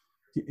atheist.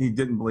 He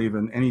didn't believe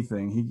in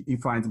anything. He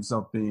finds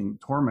himself being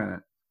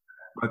tormented.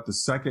 But the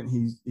second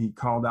he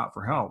called out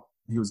for help,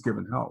 he was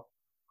given help.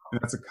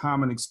 And that's a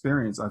common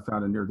experience I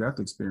found in near-death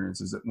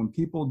experiences, that when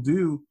people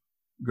do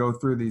go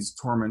through these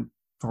torment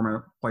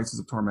places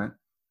of torment,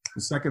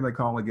 the second they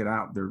call to get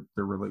out, they're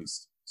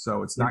released.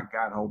 So it's not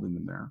God holding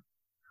them there.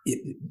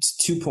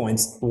 2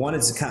 points. One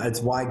is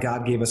it's why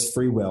God gave us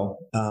free will.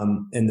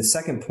 And the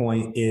second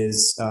point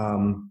is,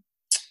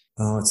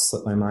 it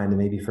slipped my mind, and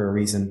maybe for a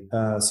reason.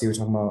 So you were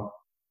talking about,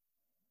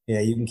 yeah,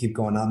 you can keep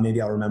going on.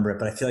 Maybe I'll remember it,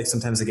 but I feel like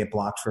sometimes I get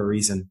blocked for a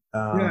reason.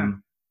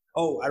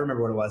 Oh, I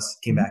remember what it was.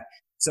 Came back.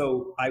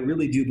 So I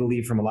really do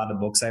believe, from a lot of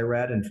books I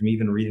read and from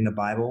even reading the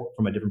Bible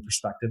from a different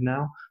perspective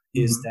now,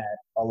 is that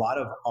a lot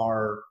of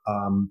our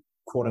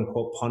quote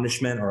unquote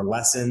punishment or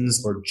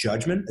lessons or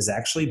judgment is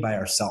actually by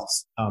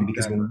ourselves.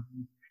 Because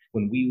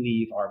when we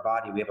leave our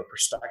body, we have a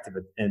perspective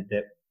and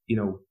that,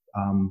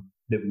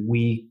 that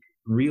we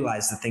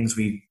realize the things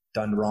we've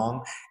done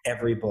wrong.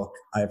 Every book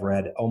I've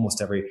read,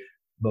 almost every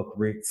book,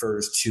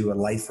 refers to a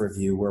life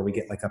review where we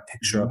get like a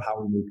picture of how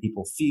we made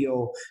people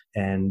feel,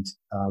 and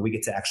we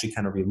get to actually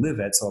kind of relive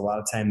it. So a lot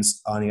of times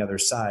on the other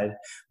side,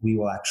 we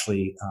will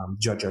actually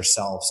judge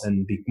ourselves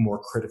and be more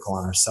critical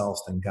on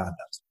ourselves than God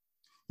does.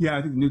 Yeah,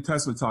 I think the New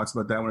Testament talks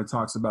about that when it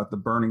talks about the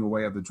burning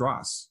away of the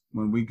dross.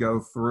 When we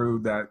go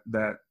through that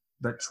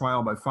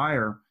trial by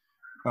fire,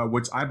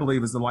 which I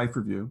believe is the life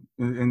review.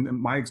 And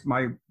my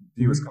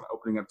view is kind of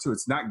opening up too.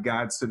 It's not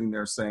God sitting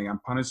there saying, I'm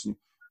punishing you.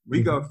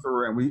 We go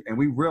through and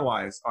we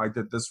realize, I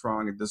did this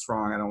wrong,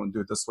 I don't want to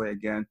do it this way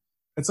again.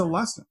 It's a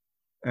lesson.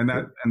 And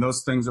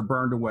those things are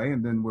burned away,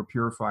 and then we're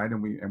purified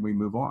and we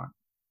move on.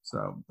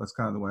 So that's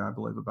kind of the way I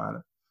believe about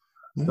it.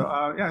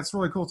 So it's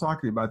really cool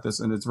talking about this,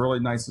 and it's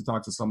really nice to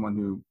talk to someone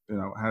who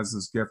has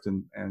this gift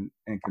and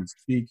can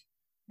speak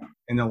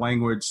in a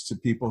language to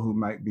people who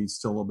might be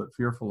still a little bit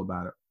fearful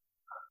about it.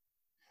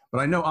 But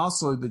I know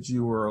also that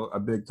you were a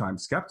big time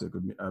skeptic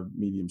of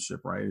mediumship,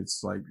 right?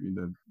 It's like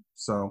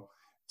so.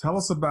 Tell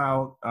us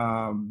about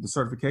the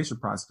certification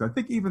process. I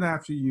think even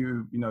after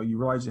you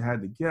realized you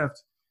had the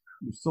gift,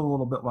 you're still a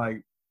little bit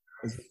like,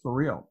 is this for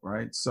real,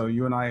 right? So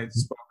you and I had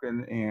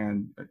spoken,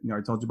 and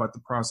I told you about the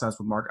process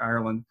with Mark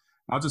Ireland.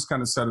 I'll just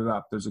kind of set it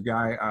up. There's a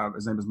guy,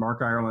 his name is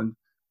Mark Ireland.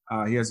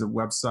 He has a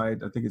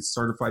website. I think it's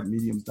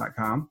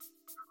certifiedmediums.com.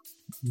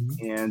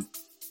 And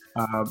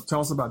tell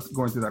us about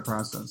going through that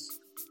process.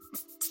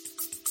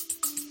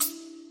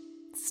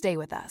 Stay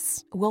with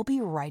us. We'll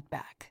be right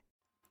back.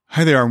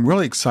 Hi there. I'm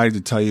really excited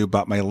to tell you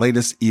about my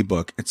latest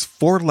ebook. It's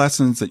 4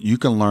 lessons that you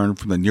can learn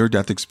from the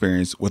near-death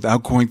experience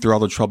without going through all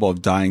the trouble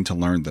of dying to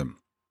learn them.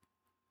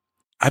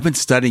 I've been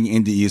studying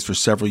NDEs for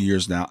several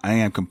years now. I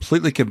am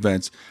completely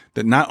convinced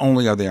that not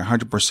only are they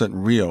 100%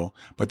 real,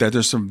 but that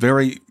there's some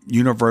very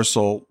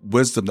universal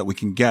wisdom that we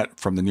can get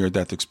from the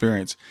near-death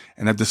experience.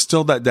 And I've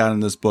distilled that down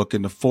in this book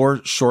into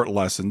 4 short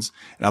lessons.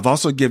 And I've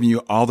also given you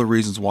all the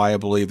reasons why I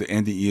believe that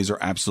NDEs are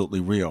absolutely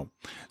real.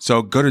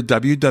 So go to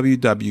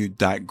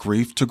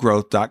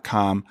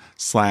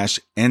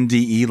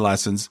www.grieftogrowth.com/NDE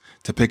lessons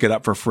to pick it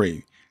up for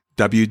free.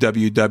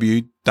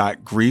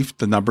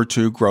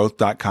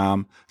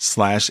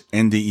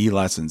 www.grieftogrowth.com/NDE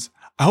lessons.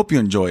 I hope you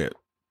enjoy it.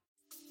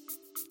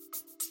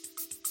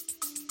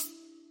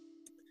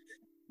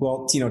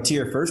 Well, to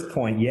your first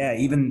point,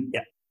 even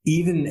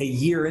a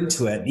year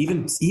into it,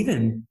 even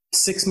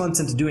 6 months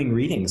into doing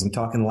readings, I'm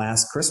talking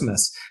last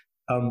Christmas,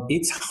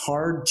 it's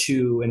hard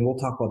to, and we'll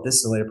talk about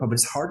this in a later point, but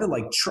it's hard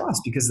to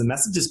trust because the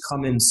messages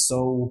come in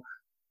so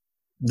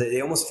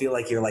they almost feel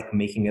like you're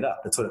making it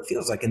up. That's what it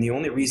feels like. And the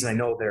only reason I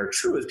know they're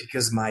true is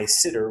because my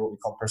sitter, what we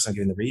call the person I'm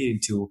giving the reading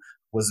to,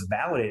 was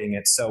validating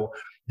it. So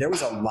there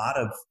was a lot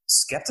of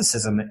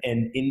skepticism.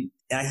 And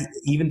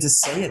even to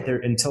say it there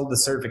until the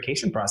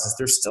certification process,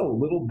 there's still a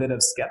little bit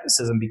of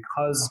skepticism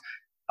because,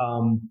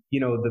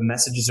 the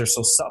messages are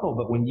so subtle.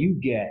 But when you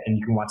get, and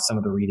you can watch some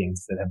of the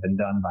readings that have been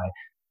done by,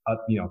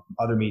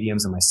 other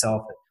mediums and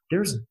myself,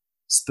 there's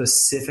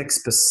specific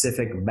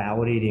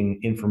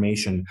validating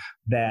information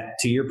that,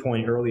 to your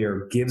point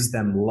earlier, gives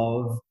them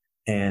love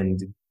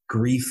and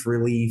grief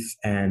relief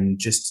and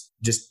just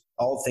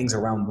all things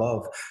around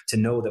love, to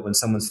know that when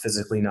someone's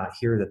physically not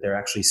here, that they're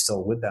actually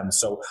still with them.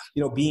 So,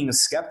 being a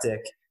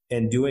skeptic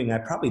and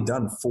I've probably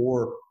done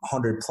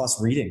 400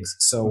 plus readings.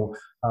 So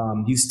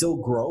you still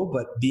grow,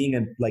 but being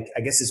I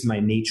guess it's my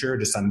nature.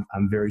 Just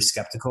I'm very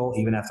skeptical.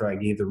 Even after I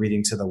gave the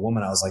reading to the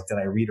woman, I was like, did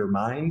I read her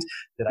mind?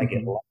 Did I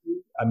get lucky?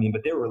 I mean,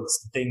 but there were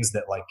things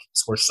that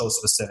were so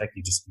specific.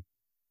 You just,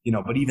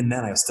 but even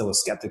then I was still a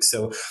skeptic.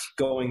 So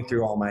going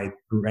through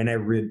and I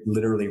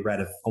literally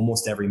read of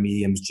almost every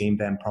medium's, James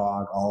Van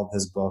Praagh, all of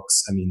his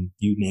books. I mean,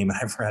 you name it,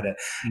 I've read it.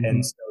 Mm-hmm.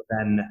 And so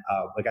then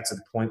I got to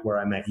the point where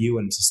I met you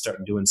and to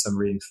start doing some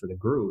readings for the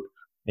group.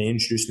 They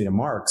introduced me to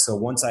Mark. So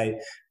once I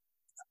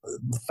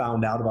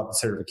found out about the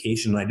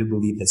certification, and I do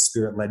believe that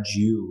Spirit led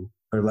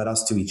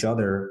us to each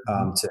other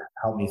to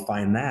help me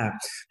find that,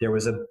 there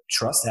was a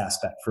trust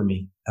aspect for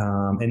me.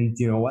 And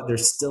you know what?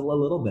 There's still a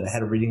little bit. I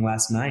had a reading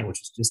last night,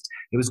 which was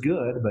it was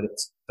good, but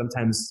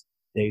sometimes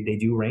they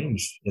do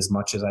range as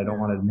much as I don't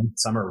want to admit.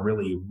 Some are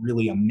really,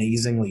 really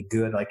amazingly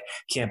good.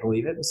 Can't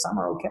believe it. Some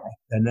are okay.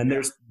 And then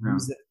there's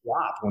things that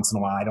flop once in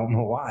a while. I don't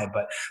know why,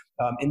 but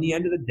in the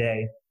end of the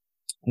day,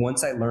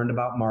 once I learned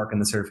about Mark and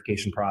the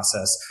certification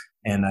process,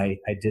 and I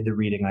did the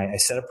reading, I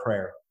said a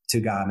prayer to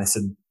God, and I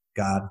said,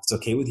 God, it's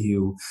okay with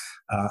you.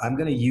 I'm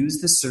going to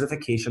use the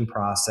certification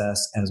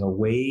process as a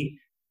way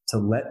to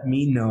let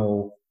me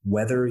know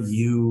whether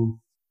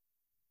you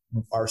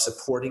are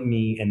supporting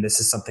me, and this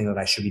is something that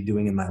I should be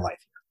doing in my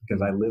life,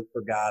 because I live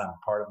for God. I'm a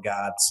part of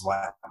God. This is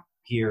why I'm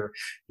here.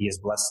 He has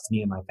blessed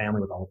me and my family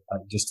with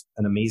just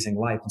an amazing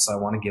life, and so I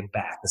want to give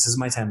back. This is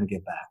my time to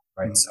give back,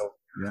 right? Mm-hmm. So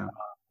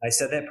I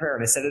said that prayer,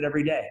 and I said it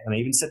every day. And I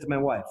even said to my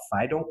wife, if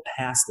I don't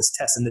pass this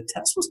test, and the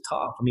test was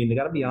tough. I mean, I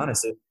got to be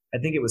honest. I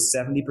think it was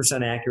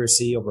 70%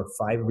 accuracy over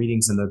 5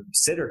 readings, and the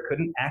sitter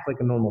couldn't act like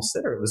a normal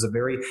sitter. It was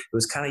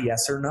kind of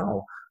yes or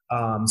no.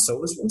 So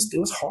it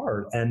was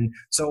hard. And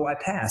so I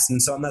passed. And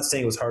so I'm not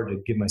saying it was hard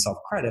to give myself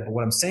credit, but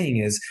what I'm saying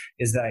is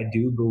that I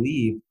do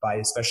believe, by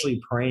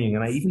especially praying.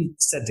 And I even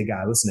said to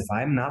God, listen, if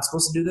I'm not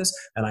supposed to do this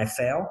and I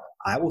fail,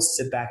 I will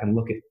sit back and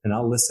look and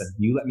I'll listen.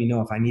 You let me know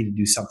if I need to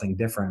do something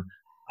different.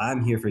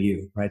 I'm here for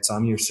you, right? So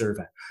I'm your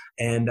servant.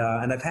 And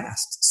I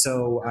passed.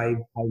 So I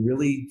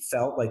really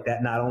felt like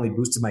that not only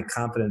boosted my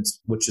confidence,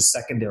 which is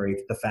secondary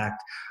to the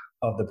fact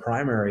of the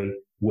primary,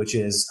 which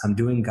is I'm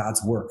doing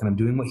God's work and I'm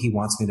doing what he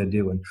wants me to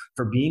do. And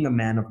for being a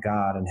man of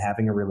God and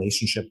having a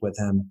relationship with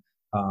him,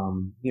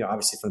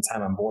 obviously from the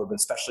time I'm born, but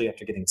especially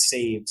after getting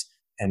saved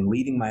and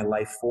leading my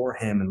life for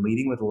him and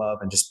leading with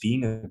love and just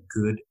being a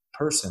good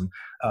person,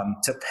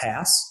 to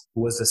pass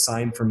was a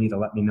sign for me to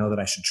let me know that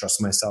I should trust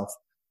myself,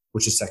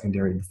 which is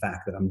secondary to the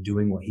fact that I'm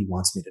doing what he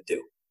wants me to do.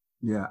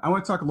 Yeah, I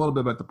want to talk a little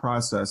bit about the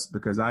process,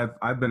 because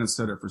I've been a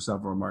sitter for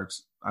several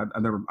marks.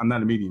 I'm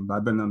not a medium, but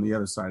I've been on the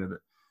other side of it.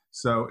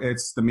 So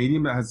it's the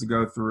medium that has to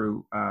go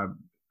through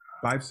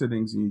 5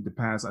 sittings. You need to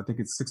pass, I think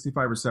it's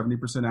 65 or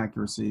 70%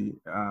 accuracy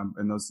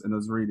in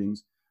those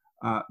readings.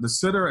 The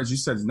sitter, as you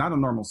said, is not a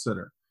normal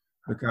sitter,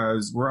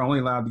 because we're only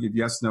allowed to give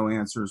yes, no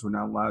answers. We're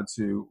not allowed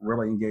to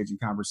really engage in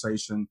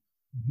conversation.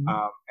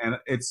 Mm-hmm. And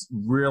it's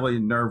really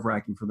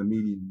nerve-wracking for the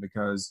medium,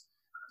 because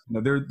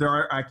there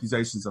are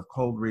accusations of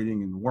cold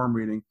reading and warm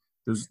reading.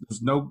 There's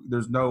no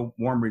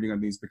warm reading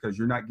on these, because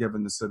you're not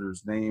given the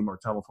sitter's name or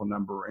telephone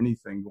number or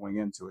anything going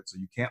into it, so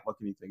you can't look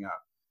anything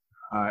up.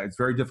 It's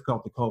very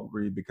difficult to cold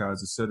read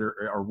because the sitter,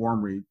 or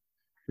warm read,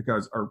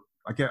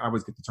 I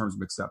always get the terms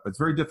mixed up. But it's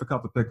very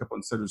difficult to pick up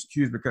on sitters'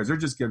 cues because they're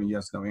just giving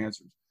yes, no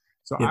answers.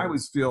 So yeah. I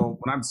always feel,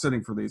 when I'm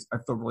sitting for these, I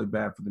feel really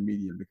bad for the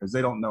medium, because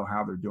they don't know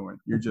how they're doing.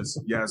 You're just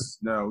yes,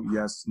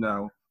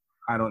 no,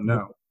 I don't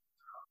know.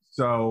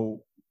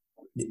 So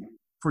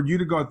for you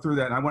to go through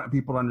that, and I want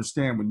people to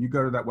understand, when you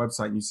go to that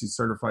website and you see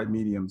certified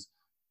mediums,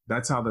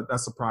 that's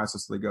the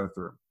process they go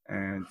through.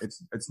 And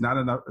it's not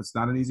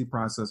an easy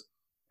process.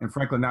 And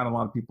frankly, not a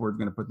lot of people are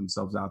going to put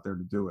themselves out there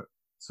to do it.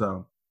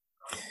 So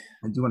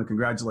I do want to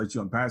congratulate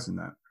you on passing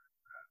that.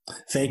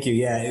 Thank you.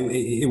 Yeah,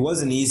 it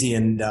wasn't easy.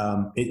 And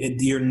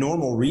your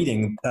normal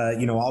reading,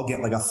 I'll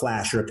get like a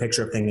flash or a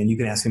picture of thing, and you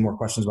can ask me more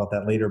questions about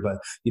that later. But,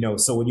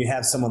 so when you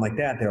have someone like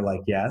that, they're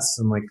like, yes.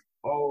 I'm like,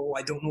 oh,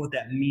 I don't know what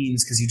that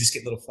means, because you just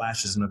get little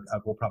flashes, and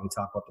we'll probably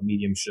talk about the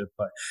mediumship.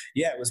 But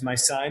yeah, it was my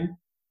sign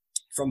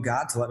from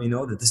God to let me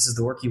know that this is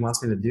the work he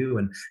wants me to do.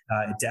 And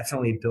it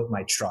definitely built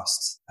my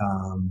trust,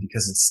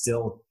 because it's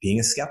still, being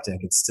a skeptic,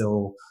 it's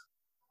still,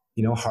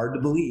 hard to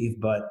believe,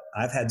 but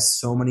I've had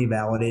so many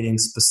validating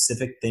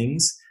specific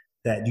things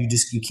that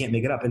you can't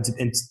make it up. And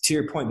to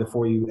your point,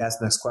 before you ask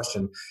the next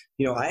question,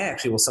 I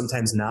actually will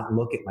sometimes not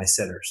look at my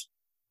sitters,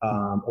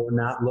 or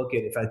not look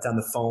at, if it's on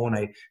the phone,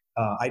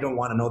 I don't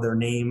want to know their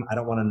name. I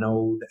don't even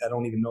know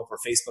if we're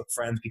Facebook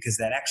friends, because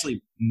that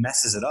actually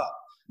messes it up.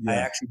 Yeah. I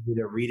actually did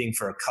a reading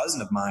for a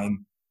cousin of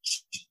mine.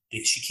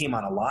 She came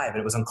on alive,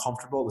 and it was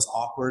uncomfortable. It was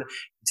awkward.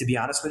 To be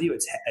honest with you,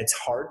 it's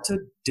hard to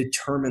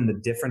determine the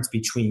difference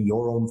between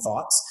your own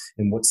thoughts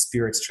and what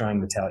spirit's trying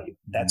to tell you.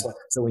 That's what.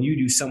 So when you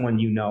do someone,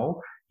 you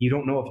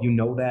don't know if you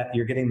know that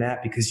you're getting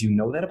that because you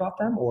know that about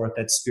them, or if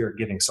that's spirit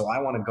giving. So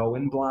I want to go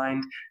in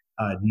blind,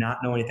 not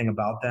know anything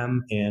about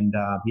them, and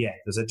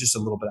there's just a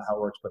little bit of how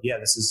it works. But yeah,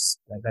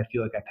 I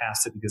feel like I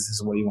passed it because this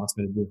is what he wants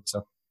me to do.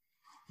 So.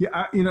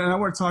 Yeah, and I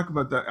want to talk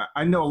about that.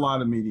 I know a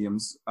lot of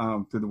mediums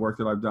through the work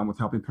that I've done with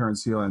Helping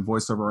Parents Heal and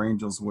Voice Over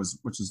Angels,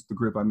 which is the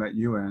group I met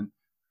you in.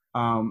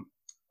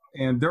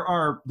 And there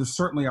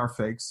certainly are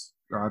fakes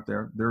out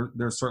there. There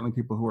are certainly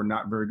people who are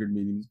not very good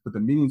mediums, but the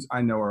mediums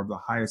I know are of the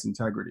highest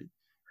integrity.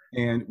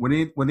 And when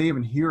they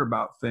even hear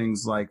about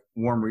things like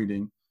warm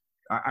reading,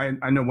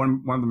 I know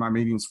one of my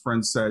medium's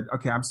friends said,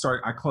 "Okay,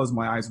 I close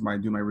my eyes when I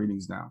do my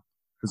readings now,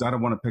 because I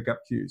don't want to pick up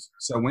cues."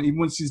 So even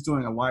when she's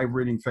doing a live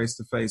reading face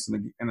to face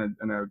in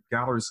a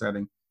gallery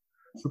setting,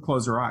 she'll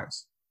close her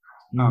eyes,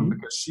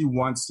 because she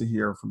wants to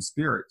hear from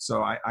spirit.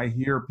 So I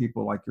hear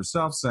people like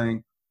yourself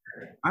saying,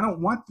 "I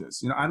don't want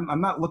this. I'm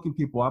not looking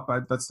people up.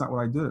 That's not what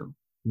I do."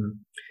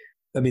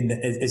 I mean,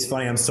 it's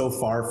funny. I'm so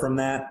far from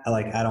that.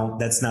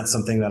 That's not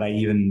something that I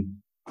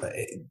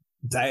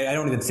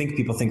don't even think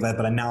people think that,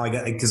 but now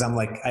because I'm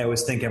like, I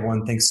always think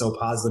everyone thinks so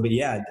positive, but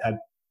yeah,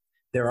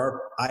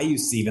 I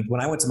used to, even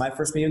when I went to my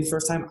first medium the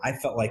first time, I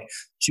felt like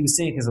she was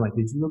saying, because I'm like,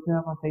 did you look it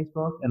up on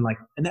Facebook? And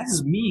that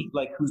is me,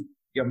 who's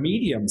your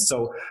medium.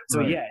 So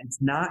right. Yeah,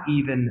 it's not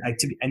even,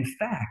 in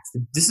fact,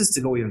 this is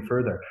to go even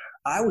further.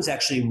 I was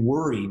actually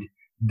worried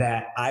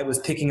that I was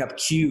picking up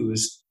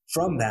cues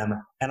from them,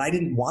 and I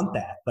didn't want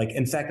that.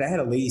 In fact, I had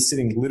a lady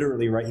sitting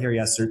literally right here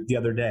the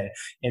other day,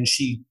 and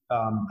she,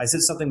 I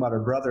said something about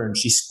her brother, and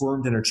she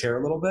squirmed in her chair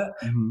a little bit,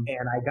 and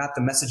I got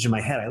the message in my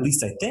head, at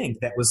least I think,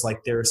 that was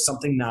there's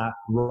something not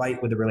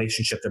right with the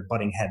relationship. They're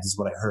butting heads is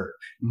what I heard.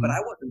 But I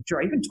wasn't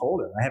sure. I even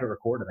told her, I have it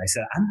recorded. I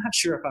said, I'm not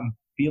sure if I'm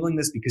feeling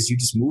this because you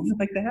just moved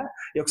like that,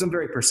 because I'm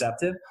very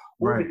perceptive,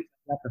 or right. Because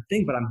that's the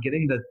thing, but I'm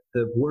getting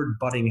the word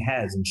butting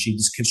heads, and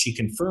she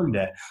confirmed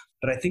it.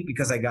 But I think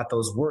because I got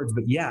those words,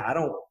 but yeah,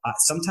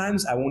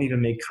 sometimes I won't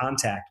even make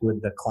contact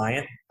with the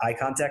client, eye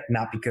contact,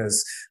 not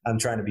because I'm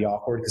trying to be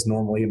awkward, because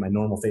normally in my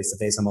normal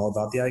face-to-face, I'm all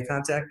about the eye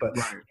contact, but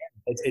right.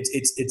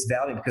 It's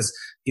valid because,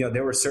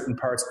 there were certain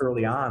parts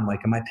early on,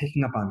 am I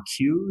picking up on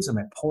cues? Am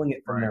I pulling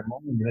it from their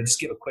moment? And I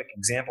just give a quick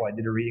example. I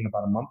did a reading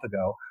about a month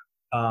ago.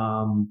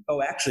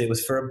 Actually, it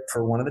was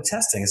for one of the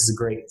testing. This is a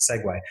great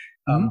segue.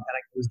 And I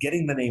was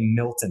getting the name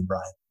Milton,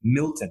 Brian.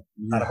 Milton.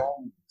 Yeah. Out of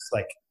all,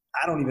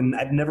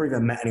 I've never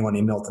even met anyone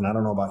named Milton. I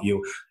don't know about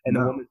you. And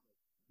no.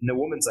 the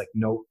woman's like,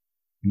 nope.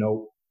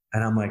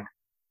 And I'm like,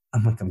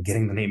 I'm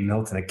getting the name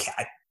Milton. I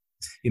can't,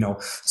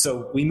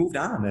 so we moved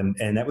on,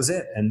 and that was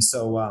it. And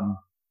so,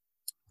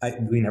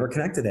 we never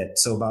connected it.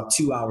 So about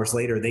 2 hours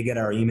later, they get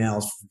our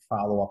emails for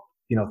follow up,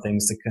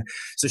 things.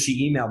 So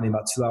she emailed me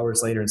about 2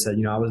 hours later and said,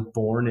 I was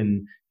born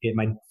and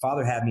my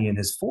father had me in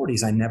his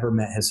 40s. I never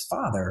met his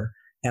father.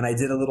 And I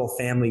did a little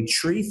family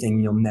tree thing.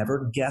 You'll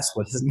never guess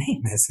what his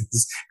name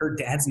is. Her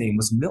dad's name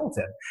was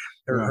Milton.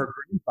 Her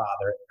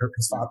grandfather, her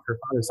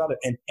father's father.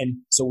 And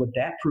so what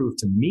that proved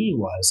to me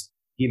was,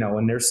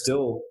 and they're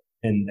still,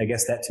 and I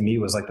guess that to me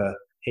was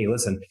hey,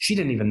 listen, she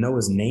didn't even know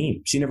his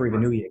name. She never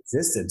even knew he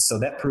existed. So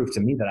that proved to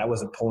me that I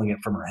wasn't pulling it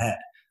from her head.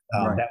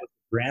 Right. That was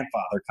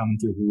grandfather coming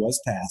through, who was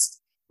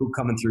passed, who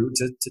coming through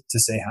to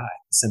say hi,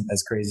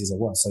 as crazy as it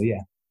was. So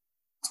yeah.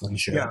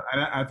 Yeah,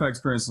 and I've had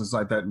experiences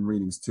like that in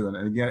readings too. And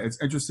again,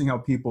 it's interesting how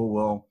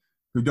people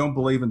who don't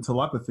believe in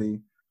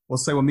telepathy will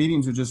say, well,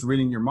 mediums are just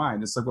reading your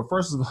mind. It's like, well,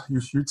 first of all,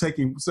 you're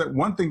taking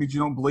one thing that you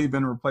don't believe in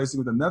and replacing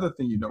with another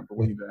thing you don't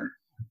believe in.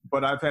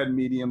 But I've had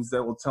mediums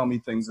that will tell me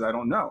things that I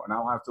don't know, and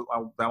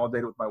I'll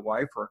validate it with my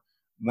wife. Or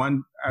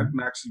one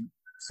actually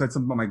said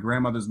something about my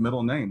grandmother's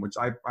middle name, which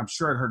I'm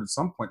sure I'd heard at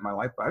some point in my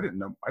life, but I didn't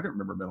know. I didn't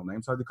remember middle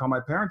name, so I had to call my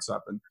parents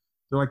up, and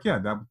they're like, yeah,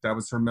 that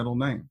was her middle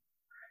name.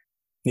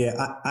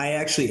 Yeah, I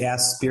actually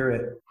asked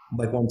Spirit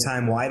like one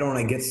time, why don't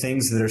I get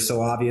things that are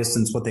so obvious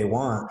and it's what they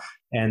want?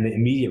 And the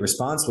immediate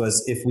response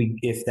was,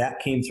 if that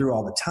came through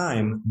all the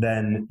time,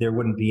 then there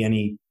wouldn't be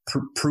any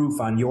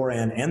proof on your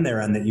end and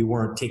their end that you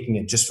weren't taking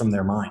it just from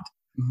their mind.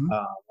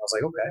 I was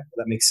like, okay, well,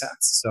 that makes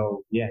sense.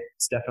 So yeah,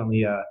 it's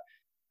definitely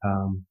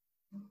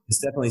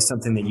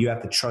something that you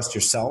have to trust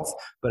yourself.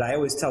 But I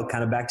always tell,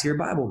 kind of back to your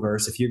Bible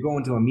verse, if you're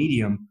going to a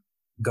medium,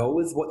 go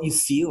with what you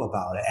feel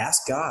about it.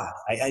 Ask God.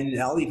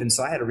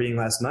 So I had a reading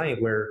last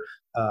night where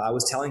I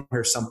was telling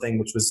her something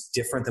which was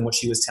different than what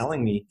she was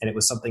telling me. And it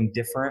was something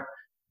different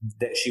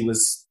that she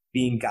was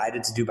being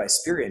guided to do by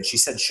Spirit. And she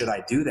said, should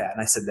I do that? And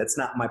I said, that's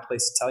not my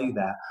place to tell you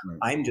that. Right.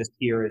 I'm just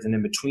here as an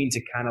in-between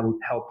to kind of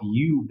help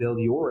you build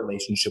your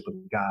relationship with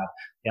God.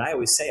 And I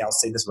always say, I'll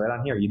say this right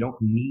on here, you don't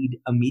need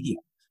a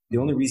medium. The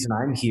only reason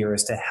I'm here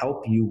is to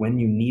help you when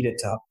you need it,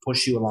 to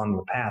push you along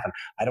your path. And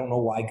I don't know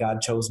why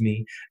God chose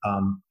me.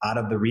 Out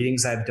of the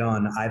readings I've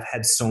done, I've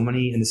had so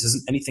many, and this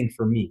isn't anything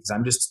for me because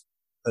I'm just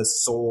a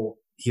soul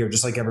here,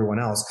 just like everyone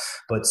else.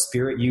 But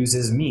Spirit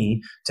uses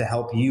me to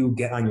help you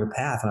get on your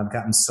path. And I've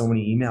gotten so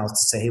many emails to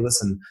say, hey,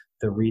 listen,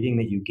 the reading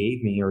that you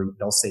gave me, or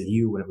they'll say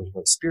you when it was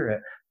Holy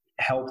Spirit,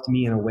 helped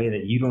me in a way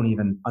that you don't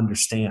even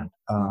understand.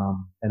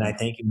 And I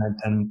thank you.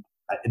 And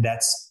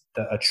that's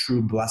a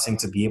true blessing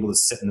to be able to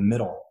sit in the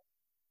middle.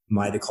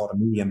 Might have called a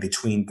medium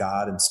between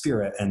God and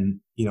Spirit and,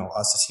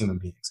 us as human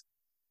beings.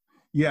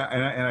 Yeah.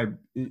 And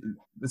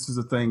this is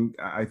a thing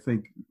I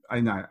think, I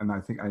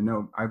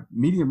know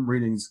medium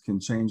readings can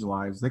change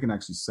lives. They can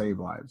actually save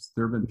lives.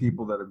 There have been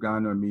people that have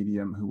gone to a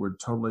medium who were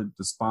totally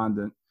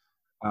despondent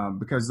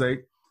because they,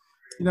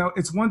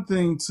 it's one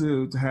thing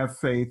to have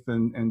faith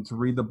and to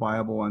read the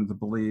Bible and to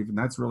believe, and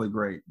that's really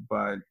great.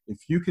 But if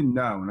you can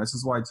know, and this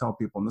is why I tell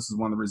people, and this is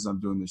one of the reasons I'm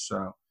doing this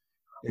show,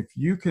 if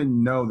you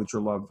can know that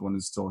your loved one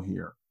is still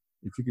here,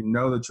 if you can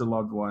know that your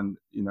loved one,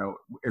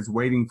 is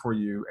waiting for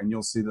you and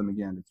you'll see them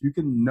again, if you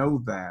can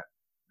know that,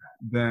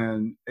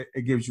 then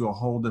it gives you a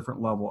whole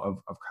different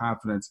level of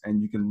confidence,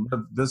 and you can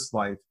live this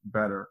life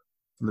better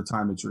for the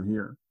time that you're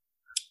here.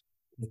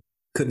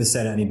 Couldn't have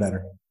said it any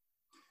better.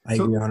 I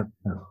agree 100%.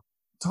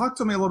 Talk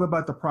to me a little bit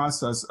about the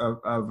process of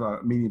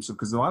mediumship,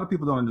 because a lot of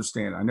people don't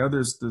understand. I know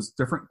there's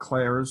different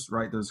clairs,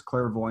 right? There's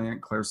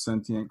clairvoyant,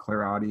 clairsentient,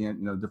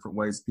 clairaudient, different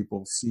ways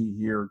people see,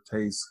 hear,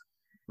 taste,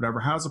 whatever.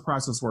 How's the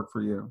process work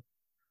for you?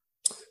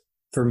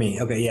 For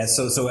me, okay, yeah.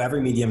 So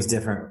every medium is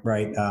different,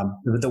 right?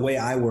 The way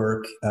I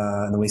work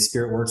and the way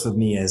Spirit works with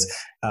me is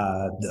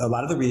a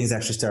lot of the readings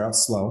actually start out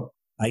slow.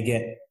 I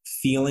get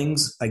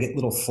feelings, I get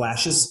little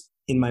flashes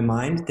in my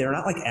mind. They're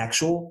not like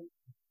actual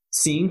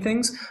seeing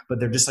things, but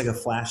they're just like a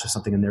flash of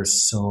something, and they're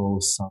so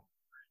subtle.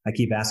 I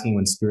keep asking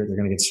when Spirit they're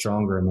going to get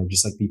stronger, and they're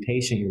just like, be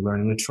patient. You're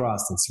learning to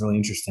trust. It's really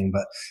interesting,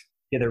 but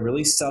yeah, they're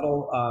really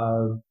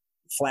subtle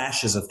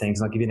flashes of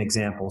things. And I'll give you an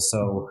example.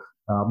 So.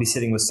 I was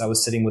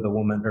sitting with a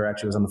woman, or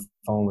actually I was on the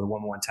phone with a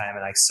woman one time,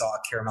 and I saw a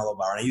caramello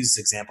bar, and I use this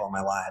example in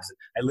my lives.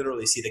 I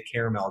literally see the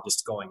caramel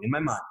just going in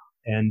my mind.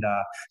 And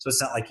so it's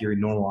not like your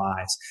normal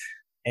eyes.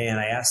 And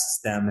I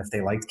asked them if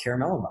they liked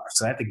caramello bars.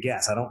 So I have to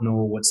guess. I don't know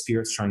what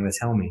Spirit's trying to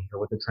tell me or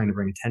what they're trying to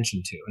bring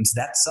attention to. And so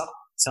that's subtle.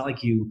 It's not like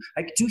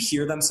I do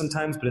hear them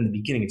sometimes, but in the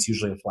beginning, it's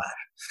usually a flash.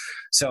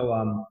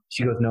 So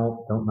she goes,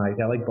 no, don't like.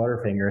 I like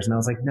Butterfingers. And I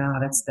was like, no,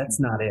 that's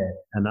not it.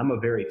 And I'm a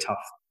very tough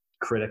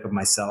critic of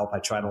myself. I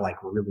try to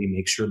really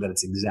make sure that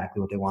it's exactly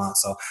what they want.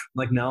 So I'm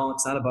like, no,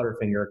 it's not a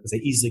Butterfinger, because they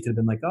easily could have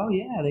been like, oh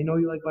yeah, they know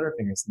you like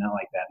Butterfingers. It's not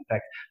like that. In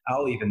fact,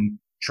 I'll even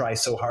try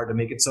so hard to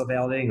make it so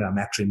validating that I'm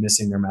actually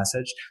missing their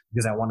message,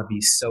 because I want to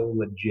be so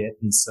legit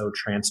and so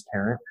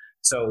transparent.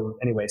 So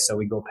anyway, so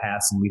we go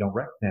past and we don't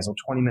recognize. So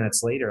 20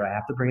 minutes later, I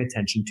have to bring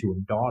attention to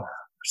a daughter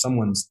or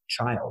someone's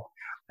child.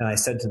 And I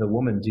said to the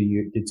woman,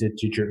 we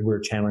were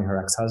channeling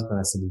her ex-husband.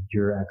 I said, did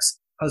your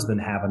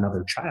ex-husband have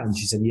another child? And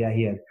she said, yeah,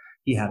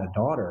 he had a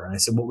daughter. And I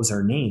said, what was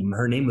her name?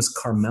 Her name was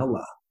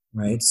Carmela,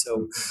 right?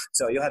 So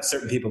you'll have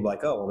certain people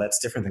like, oh, well, that's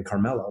different than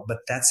Carmelo, but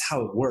that's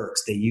how it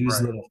works. They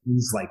use little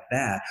things like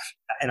that.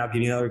 And I'll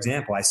give you another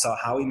example. I saw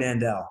Howie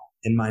Mandel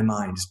in my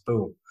mind, just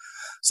boom.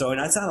 So,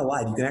 and that's not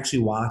live. You can actually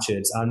watch it.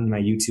 It's on my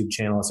YouTube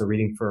channel. It's a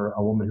reading for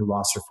a woman who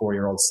lost her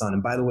 4-year-old son.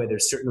 And by the way,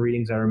 there's certain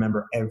readings I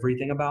remember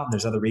everything about, and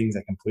there's other readings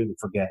I completely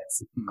forget. It's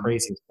the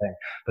craziest thing.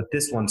 But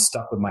this one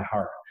stuck with my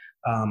heart.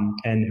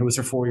 And it was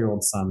her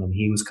 4-year-old son, and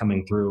he was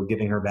coming through,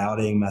 giving her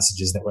validating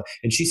messages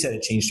and she said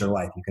it changed her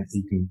life.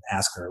 You can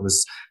ask her. It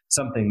was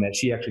something that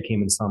she actually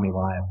came and saw me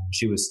live.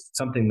 She was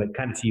something that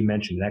kind of, you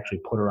mentioned, it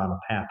actually put her on a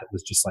path that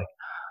was just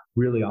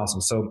really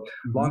awesome. So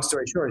long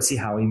story short, I see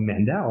Howie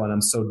Mandel, and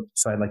I'm so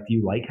I like, do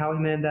you like Howie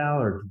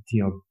Mandel? Or,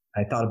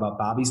 I thought about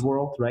Bobby's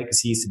World, right? Because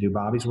he used to do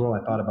Bobby's World.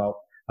 I thought about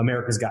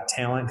America's Got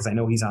Talent, because I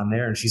know he's on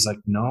there. And she's like,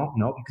 no,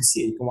 you can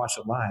see it. You can watch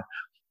it live.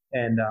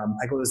 And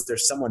I go, is there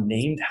someone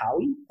named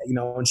Howie?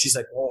 And she's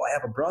like, well, I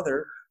have a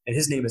brother, and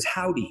his name is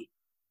Howdy,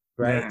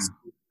 right? Yeah.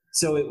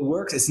 So it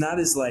works. It's not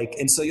as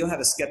and so you'll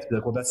have a skeptic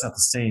like, well, that's not the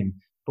same.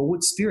 But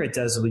what Spirit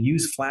does is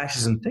use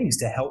flashes and things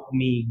to help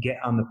me get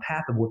on the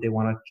path of what they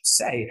want to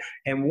say.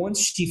 And once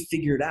she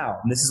figured out,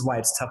 and this is why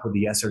it's tough with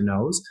the yes or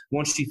no's,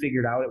 once she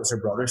figured out it was her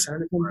brother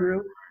starting to come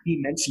through, he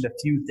mentioned a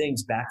few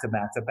things back to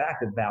back to back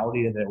that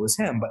validated that it was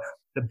him. But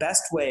the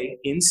best way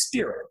in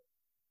spirit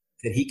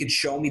that he could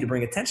show me to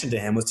bring attention to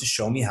him was to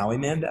show me Howie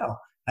Mandel.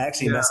 I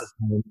actually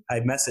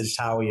messaged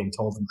Howie and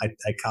told him,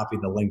 I copied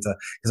the link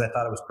because I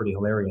thought it was pretty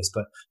hilarious.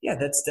 But yeah,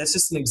 that's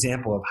just an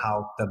example of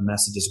how the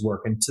messages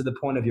work. And to the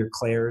point of your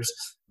clairs,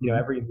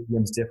 every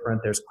medium's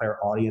different. There's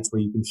clairaudience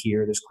where you can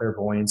hear, there's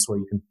clairvoyance where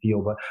you can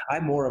feel, but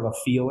I'm more of a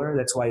feeler.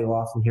 That's why you'll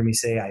often hear me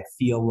say, I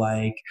feel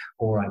like,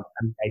 or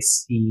I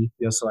see,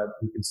 so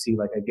you can see,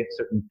 like, I get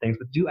certain things,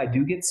 but I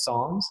do get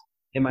songs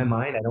in my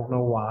mind. I don't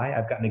know why.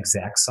 I've gotten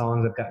exact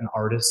songs. I've gotten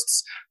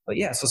artists, but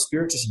yeah, so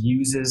spirit just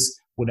uses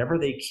whatever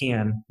they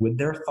can with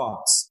their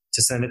thoughts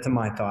to send it to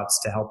my thoughts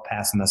to help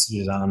pass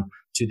messages on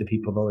to the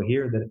people that are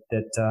here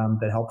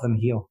that help them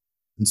heal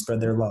and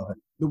spread their love.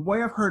 The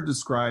way I've heard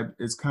described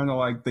is kind of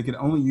like they can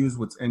only use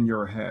what's in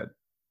your head.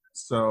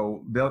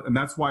 So and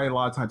that's why a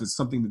lot of times it's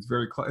something that's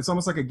very close. It's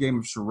almost like a game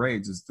of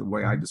charades is the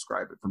way I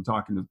describe it from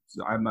talking to,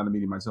 I'm not a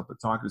medium myself, but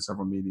talking to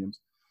several mediums.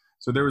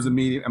 So there was a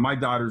medium, and my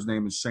daughter's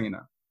name is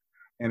Shayna,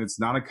 and it's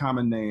not a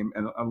common name.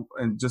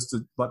 And just to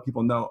let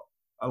people know,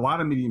 a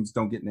lot of mediums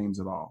don't get names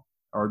at all.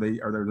 Or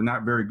they're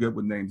not very good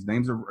with names.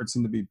 Names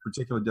seem to be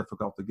particularly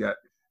difficult to get,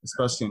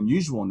 especially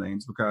unusual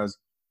names, because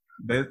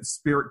the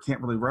spirit can't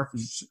really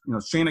reference.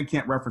 Shayna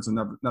can't reference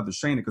another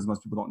Shayna because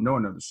most people don't know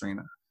another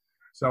Shayna.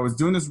 So I was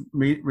doing this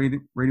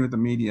reading with the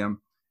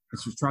medium,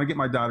 and she was trying to get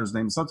my daughter's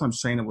name.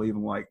 Sometimes Shayna will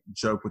even like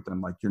joke with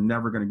them, like, "You're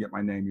never going to get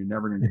my name. You're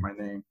never going to get my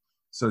name."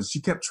 So she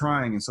kept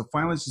trying, and so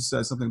finally she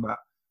said something about,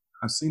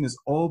 "I've seen this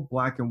old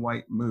black and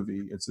white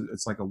movie.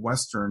 It's like a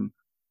Western."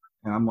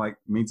 And I'm like,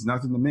 means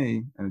nothing to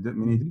me, and it didn't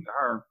mean anything to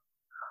her.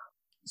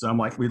 So I'm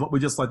like, we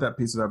just let that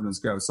piece of evidence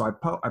go. So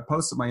I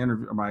posted my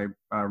interview, my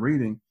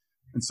reading,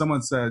 and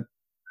someone said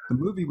the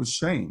movie was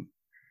Shane,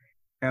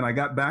 and I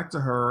got back to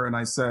her and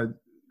I said,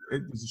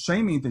 "It was a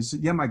shaming thing." She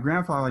said, "Yeah, my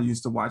grandfather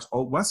used to watch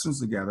old westerns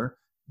together.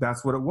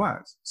 That's what it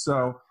was."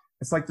 So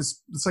it's like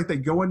this. It's like they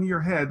go into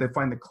your head, they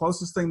find the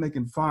closest thing they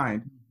can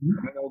find,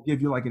 and they'll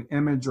give you like an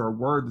image or a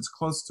word that's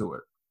close to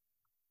it.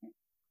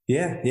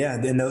 Yeah,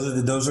 and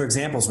those are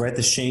examples, right?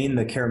 The Shane,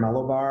 the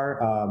Caramello Bar,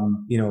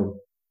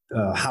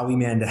 Howie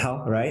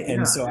Mandel, right?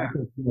 And I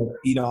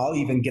think, I'll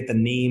even get the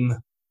name.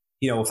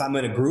 If I'm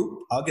in a group,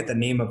 I'll get the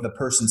name of the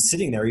person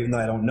sitting there, even though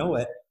I don't know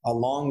it,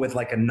 along with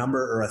like a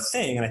number or a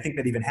thing. And I think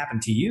that even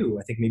happened to you.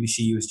 I think maybe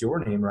she used your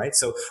name, right?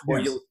 So, or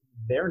you'll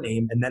their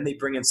name, and then they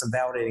bring in some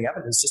validating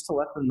evidence just to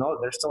let them know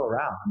they're still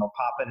around, and they'll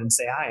pop in and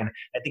say hi. And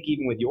I think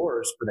even with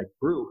yours for that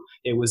group,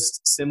 it was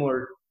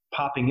similar,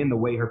 popping in the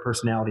way her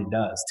personality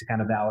does to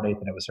kind of validate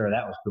that it was her.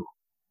 That was cool.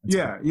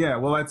 Yeah.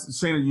 Well,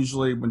 that's Shayna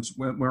usually when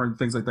we're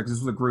things like that, because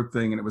this was a group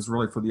thing and it was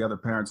really for the other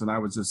parents, and I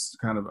was just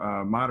kind of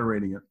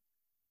moderating it.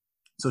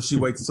 So she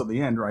waits until the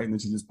end, right, and then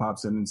she just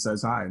pops in and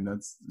says hi, and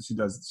she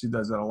does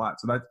that a lot.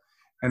 So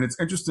and it's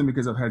interesting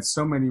because I've had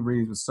so many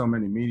readings with so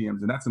many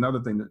mediums, and that's another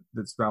thing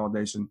that's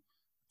validation.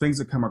 Things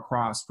that come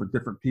across for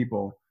different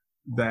people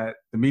that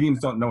the mediums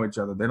don't know each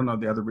other. They don't know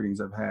the other readings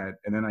I've had,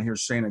 and then I hear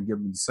Shayna give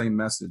them the same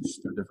message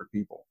to different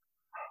people.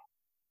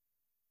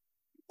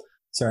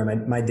 Sorry,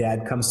 my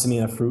dad comes to me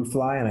in a fruit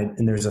fly,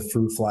 and there's a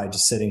fruit fly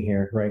just sitting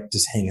here, right,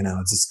 just hanging out.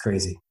 It's just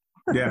crazy.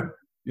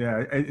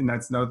 Yeah, and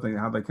that's another thing,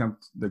 how they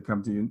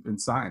come to you in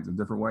signs in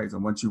different ways,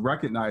 and once you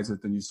recognize it,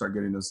 then you start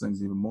getting those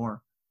things even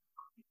more.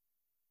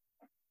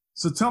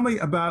 So tell me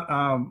about,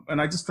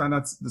 and I just found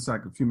out this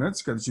like a few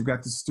minutes ago that you've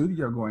got the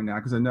studio going now,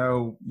 because I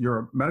know you're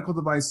a medical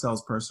device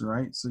salesperson,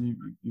 right? So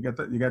you got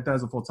that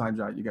as a full-time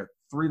job. You got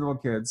 3 little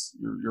kids.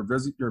 You're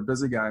a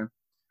busy guy.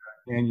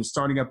 And you're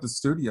starting up the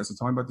studio. So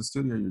tell me about the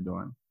studio you're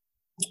doing.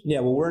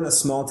 Yeah, well, we're in a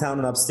small town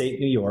in upstate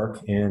New York,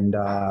 and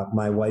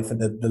my wife,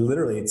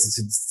 literally,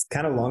 it's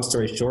kind of long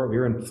story short, we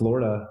were in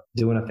Florida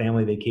doing a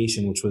family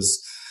vacation, which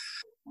was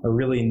a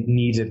really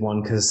needed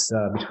one because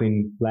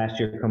between last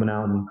year coming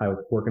out and I was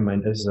working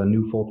this is a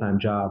new full-time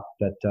job.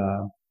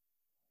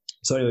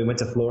 So anyway, we went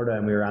to Florida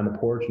and we were on the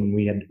porch, and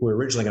we were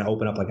originally going to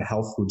open up like a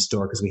health food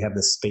store because we have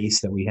this space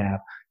that we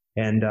have.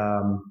 And,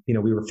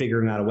 we were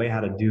figuring out a way how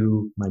to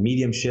do my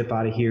mediumship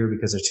out of here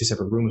because there's 2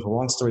 separate rooms. Well,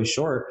 long story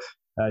short,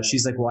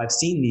 she's like, well, I've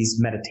seen these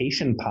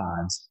meditation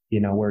pods,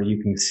 where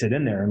you can sit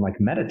in there and like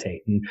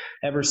meditate. And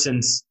ever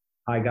since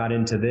I got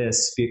into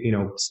this,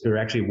 or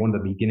actually one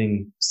of the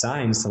beginning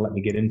signs to let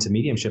me get into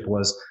mediumship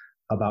was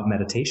about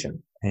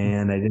meditation.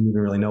 And I didn't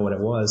even really know what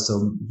it was.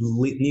 So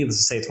needless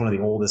to say, it's one of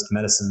the oldest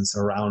medicines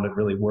around. It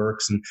really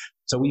works. And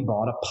so we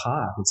bought a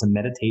pod. It's a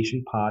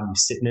meditation pod. You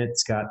sit in it.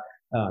 It's got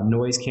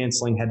noise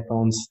canceling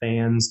headphones,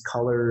 fans,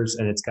 colors,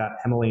 and it's got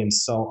Himalayan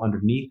salt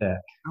underneath it.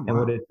 Oh, wow. And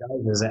what it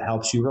does is it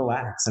helps you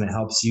relax and it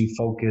helps you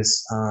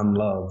focus on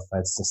love.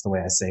 That's just the way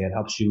I say it. It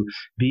helps you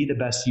be the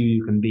best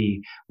you can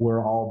be.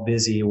 We're all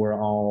busy.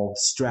 We're all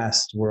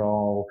stressed.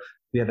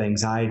 We have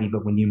anxiety,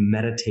 but when you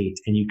meditate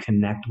and you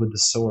connect with the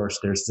source,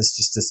 there's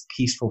this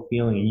peaceful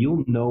feeling. And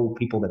you'll know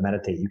people that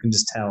meditate. You can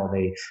just tell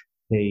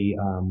they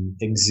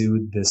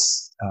exude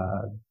this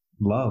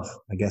love,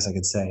 I guess I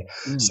could say.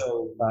 Mm.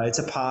 So it's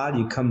a pod.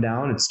 You come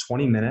down, it's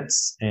 20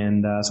 minutes.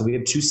 And so we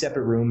have 2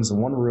 separate rooms.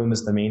 And one room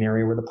is the main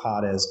area where the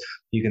pod is.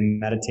 You can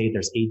meditate.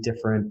 There's 8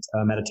 different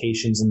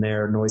meditations in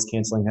there, noise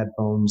canceling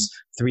headphones.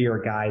 3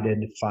 are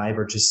guided. 5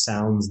 are just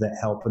sounds that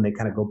help, and they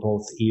kind of go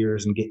both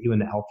ears and get you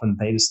into alpha and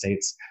theta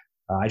states.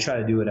 I try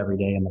to do it every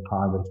day in the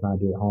pod, but if not, I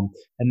do it at home.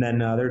 And then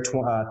they're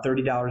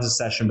 $30 a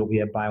session, but we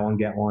have buy one,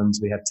 get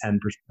ones. We have $10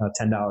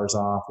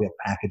 off. We have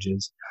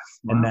packages.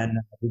 Wow.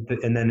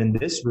 And then in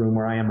this room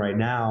where I am right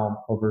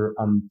now, over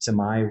to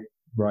my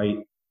right,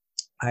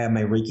 I have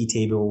my Reiki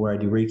table where I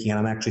do Reiki, and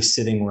I'm actually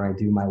sitting where I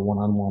do my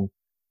one-on-one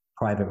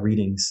private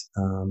readings.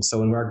 So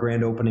when our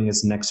grand opening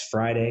is next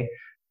Friday,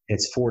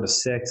 it's 4 to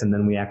 6, and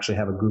then we actually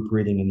have a group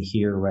reading in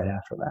here right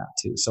after that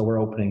too. So we're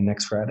opening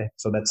next Friday.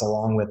 So that's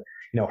along with,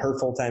 her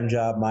full-time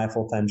job, my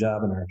full-time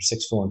job, and our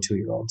 6, 4, and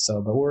 2-year-old. So,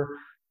 but we're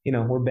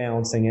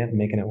balancing it and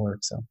making it work.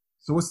 So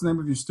what's the name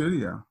of your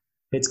studio?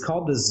 It's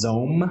called the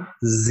Zome,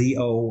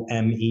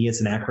 Zome. It's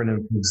an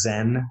acronym from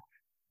Zen,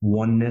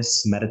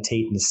 Oneness,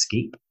 Meditate, and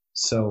Escape.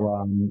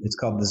 So it's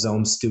called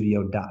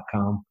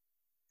thezomestudio.com.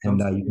 And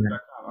you can.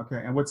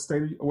 Okay. And what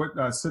city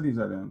is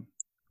that in?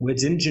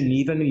 It's in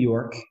Geneva, New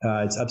York.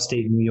 It's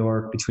upstate New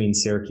York, between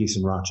Syracuse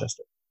and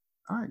Rochester.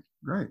 All right,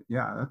 great.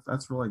 Yeah,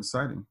 that's really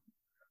exciting.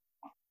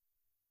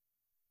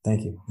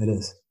 Thank you. It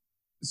is.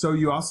 So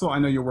you also, I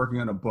know you're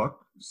working on a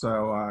book.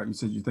 So you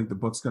said you think the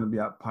book's going to be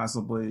out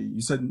possibly,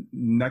 you said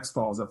next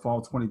fall. Is that fall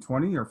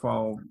 2020 or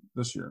fall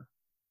this year?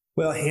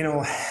 Well,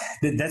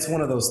 that's one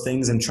of those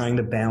things. I'm trying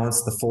to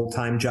balance the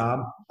full-time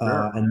job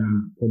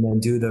and then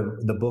do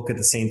the book at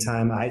the same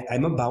time.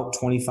 I'm about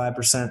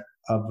 25%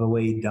 of the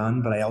way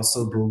done, but I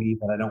also believe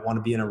that I don't want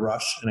to be in a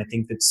rush. And I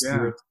think that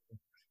spirit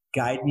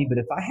guide me. But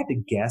if I had to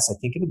guess, I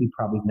think it'll be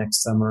probably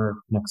next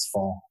summer, next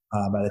fall,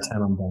 by the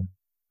time I'm done.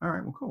 All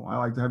right. Well, cool. I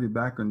like to have you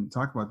back and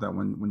talk about that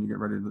when you get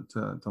ready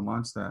to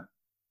launch that.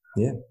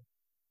 Yeah,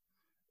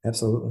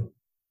 absolutely.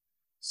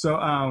 So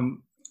I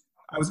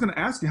was going to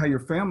ask you how your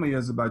family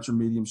is about your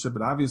mediumship,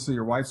 but obviously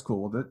your wife's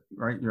cool with it,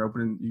 right?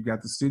 You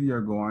got the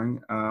studio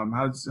going.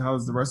 How's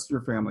the rest of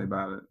your family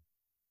about it?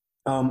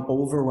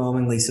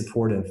 Overwhelmingly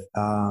supportive.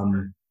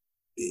 And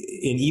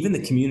even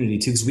the community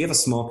too, because we have a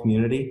small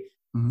community.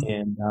 Mm-hmm.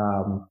 And,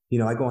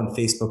 I go on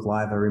Facebook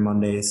Live every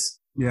Mondays.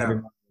 Yeah.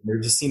 There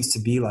just seems to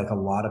be like a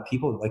lot of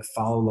people like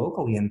follow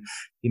locally, and,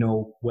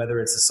 whether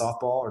it's a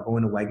softball or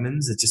going to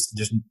Wegmans, it's just,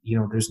 there's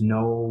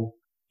no,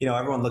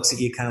 everyone looks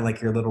at you kind of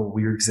like you're a little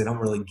weird because they don't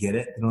really get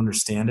it. They don't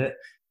understand it.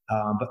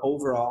 But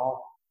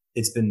overall,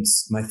 it's been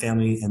my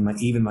family and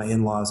even my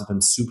in-laws have been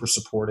super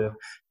supportive.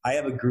 I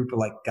have a group of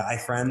like guy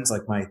friends,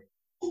 like I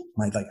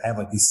have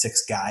like these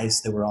 6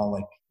 guys that were all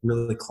like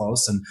really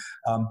close, and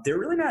they're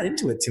really not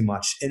into it too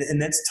much,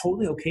 and that's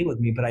totally okay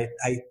with me. But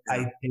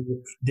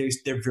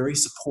they're very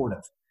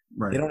supportive.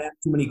 Right. They don't ask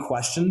too many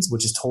questions,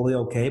 which is totally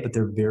okay, but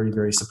they're very,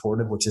 very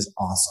supportive, which is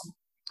awesome.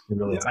 It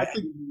really is. I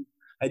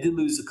did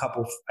lose a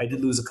couple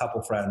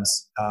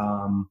friends.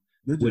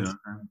 Which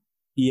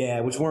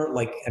weren't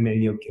like,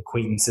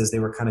 acquaintances. They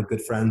were kind of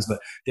good friends, but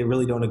they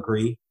really don't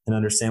agree and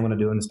understand what I'm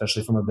doing,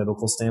 especially from a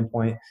biblical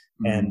standpoint.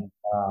 Mm-hmm. And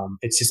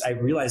it's just, I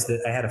realized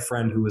that I had a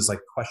friend who was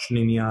like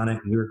questioning me on it,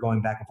 and we were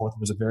going back and forth.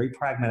 It was a very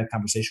pragmatic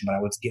conversation, but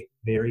I would get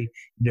very,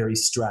 very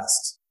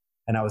stressed.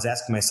 And I was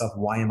asking myself,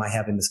 why am I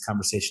having this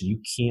conversation? You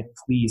can't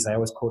please, I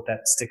always quote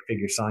that Stick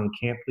Figure song, you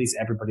can't please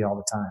everybody all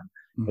the time.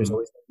 Mm-hmm. There's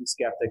always going to be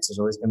skeptics. There's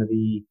always going to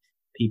be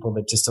people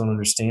that just don't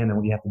understand. And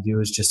what you have to do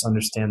is just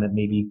understand that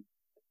maybe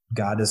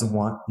God doesn't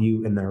want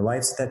you in their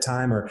lives at that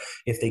time. Or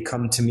if they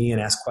come to me and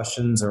ask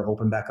questions or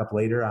open back up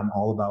later, I'm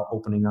all about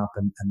opening up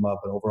and love.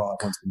 But overall,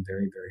 everyone's been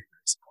very, very,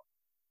 very supportive.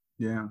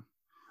 Yeah.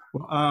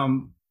 Well, I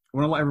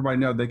want to let everybody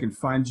know they can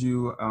find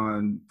you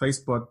on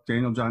Facebook,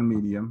 Daniel John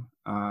Medium.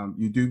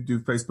 You do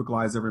Facebook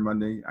Lives every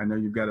Monday. I know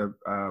you've got a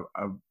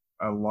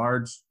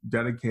large,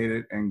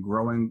 dedicated, and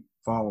growing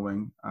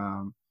following.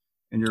 And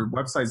your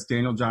website's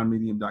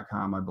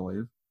danieljohnmedium.com, I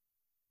believe.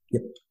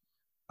 Yep.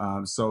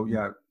 So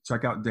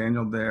check out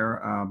Daniel there.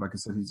 Like I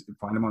said,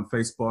 find him on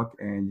Facebook,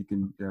 and you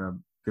can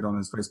get on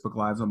his Facebook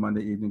Lives on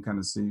Monday evening, kind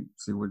of see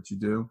what you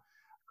do.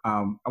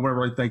 I want to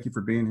really thank you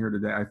for being here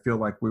today. I feel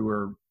like we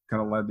were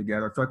kind of led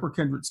together. I feel like we're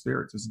kindred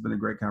spirits. This has been a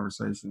great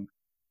conversation.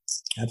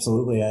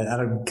 Absolutely. I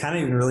kind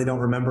of even really don't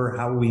remember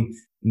how we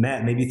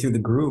met, maybe through the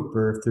group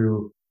or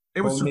through.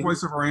 It was through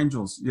Voice of Our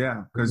Angels.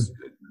 Yeah. Because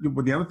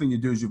the other thing you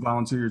do is you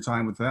volunteer your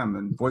time with them.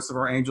 And Voice of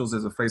Our Angels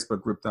is a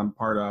Facebook group that I'm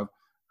part of.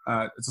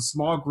 It's a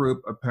small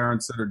group of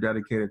parents that are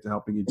dedicated to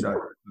helping each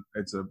other.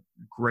 It's a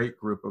great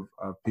group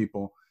of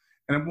people.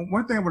 And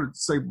one thing I want to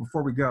say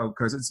before we go,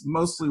 because it's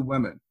mostly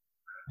women.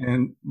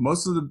 And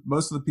most of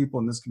the people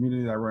in this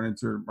community that I run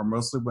into are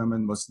mostly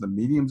women. Most of the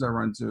mediums I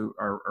run into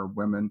are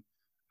women.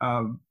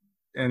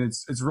 And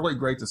it's really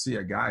great to see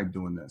a guy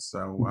doing this. So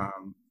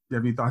do you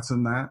have any thoughts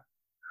on that?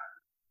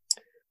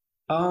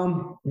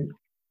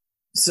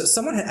 So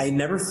I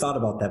never thought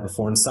about that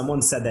before. And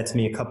someone said that to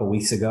me a couple of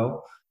weeks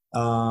ago.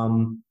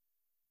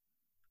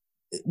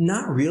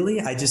 Not really.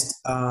 I just,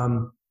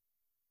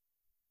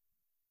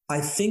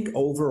 I think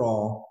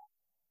overall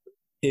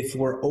if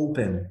we're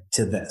open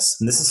to this,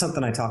 and this is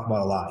something I talk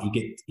about a lot, you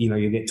get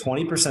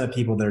 20% of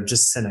people that are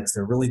just cynics.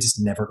 They're really just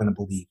never going to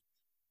believe.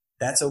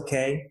 That's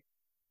okay.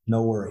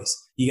 No worries.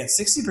 You got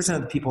 60%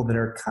 of the people that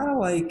are kind of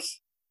like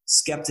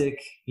skeptic,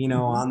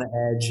 on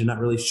the edge and not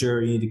really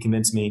sure. You need to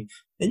convince me.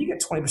 Then you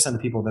get 20% of the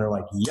people that are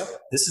like, yep,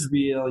 this is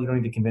real. You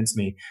don't need to convince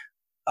me.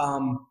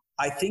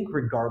 I think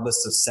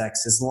regardless of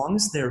sex, as long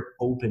as they're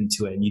open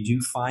to it, and you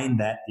do find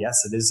that,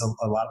 yes, it is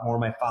a lot more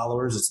of my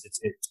followers. It's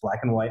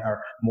black and white,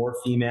 are more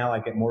female. I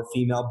get more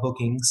female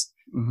bookings.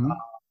 Mm-hmm.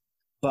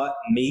 But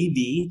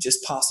maybe,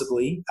 just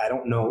possibly, I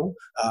don't know,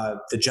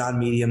 the John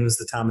Mediums,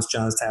 the Thomas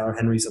Johns, Tyler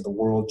Henrys of the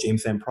world,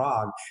 James Van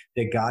Praagh,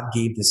 that God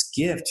gave this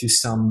gift to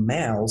some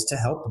males to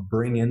help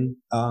bring in,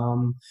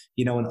 and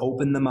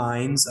open the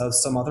minds of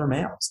some other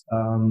males.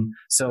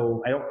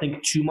 So I don't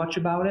think too much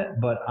about it,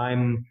 but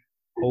I'm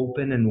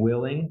open and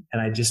willing.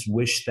 And I just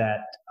wish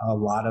that a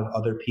lot of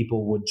other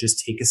people would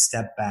just take a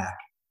step back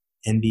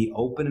and be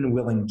open and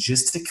willing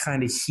just to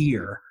kind of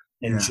hear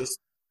and just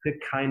to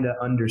kind of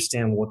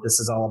understand what this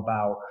is all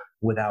about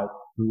without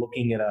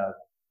looking at a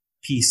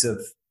piece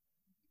of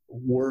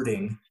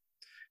wording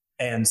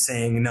and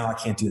saying, no, I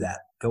can't do that.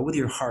 Go with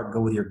your heart,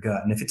 go with your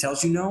gut. And if it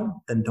tells you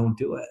no, then don't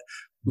do it.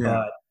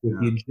 But if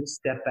you just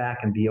step back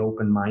and be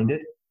open-minded,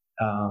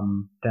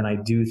 then I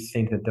do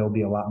think that there'll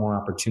be a lot more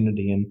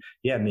opportunity. And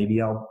maybe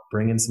I'll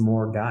bring in some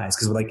more guys.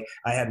 Cause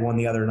I had one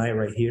the other night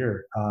right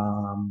here.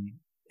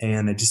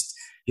 And I just,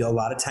 a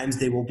lot of times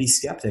they will be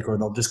skeptic or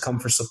they'll just come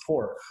for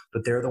support,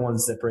 but they're the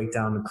ones that break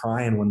down and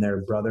crying when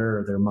their brother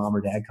or their mom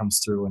or dad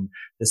comes through, and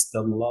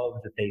the love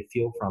that they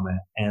feel from it.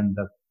 And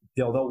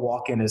they'll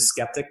walk in as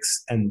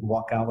skeptics and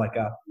walk out like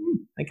I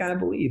kind of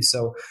believe.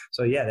 So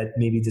that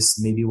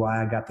maybe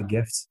why I got the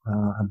gift.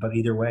 But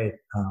either way,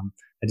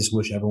 I just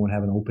wish everyone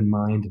had an open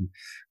mind, and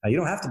you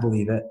don't have to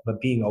believe it, but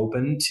being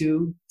open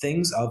to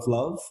things of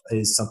love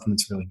is something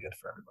that's really good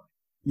for everybody.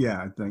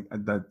 Yeah, I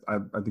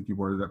think you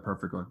worded that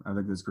perfectly. I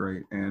think that's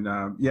great. And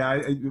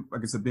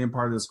like I said, being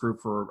part of this group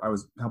I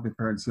was helping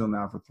parents heal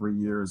now for 3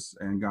 years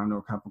and gone to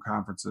a couple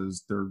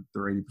conferences. They're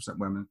 80%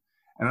 women.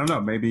 And I don't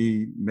know,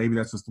 maybe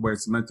that's just the way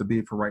it's meant to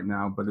be for right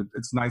now, but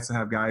it's nice to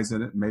have guys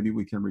in it. Maybe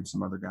we can reach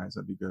some other guys.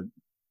 That'd be good.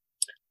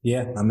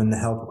 Yeah, I'm in the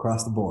help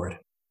across the board.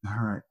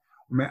 All right.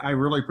 Man, I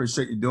really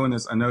appreciate you doing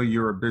this. I know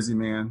you're a busy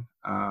man.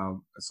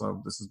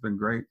 So this has been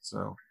great.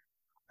 So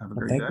have a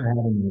great day. Thanks for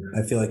having me.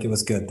 I feel like it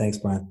was good. Thanks,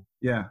 Brian.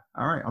 Yeah.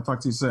 All right. I'll talk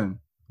to you soon.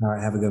 All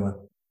right. Have a good one.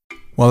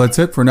 Well, that's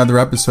it for another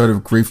episode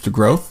of Grief to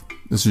Growth.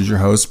 This is your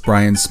host,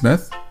 Brian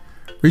Smith.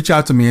 Reach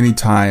out to me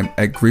anytime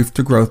at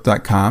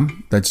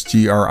grieftogrowth.com. That's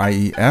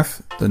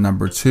GRIEF,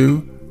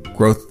 2,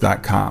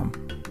 growth.com.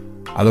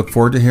 I look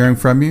forward to hearing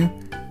from you,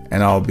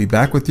 and I'll be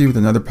back with you with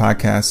another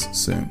podcast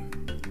soon.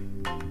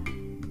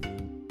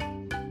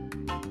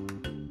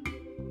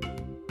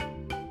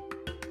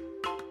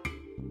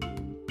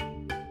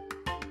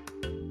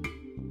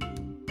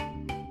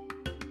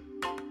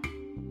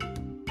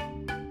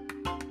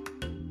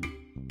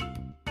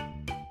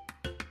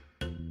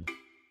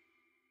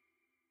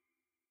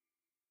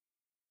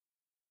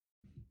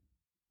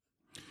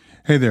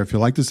 Hey there, if you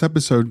liked this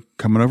episode,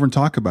 come on over and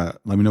talk about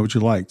it. Let me know what you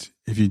liked.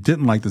 If you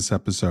didn't like this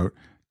episode,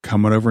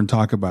 come on over and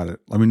talk about it.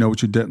 Let me know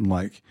what you didn't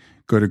like.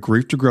 Go to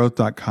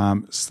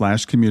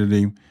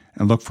grieftogrowth.com/community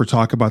and look for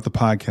Talk About the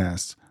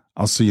Podcast.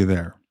 I'll see you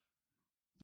there.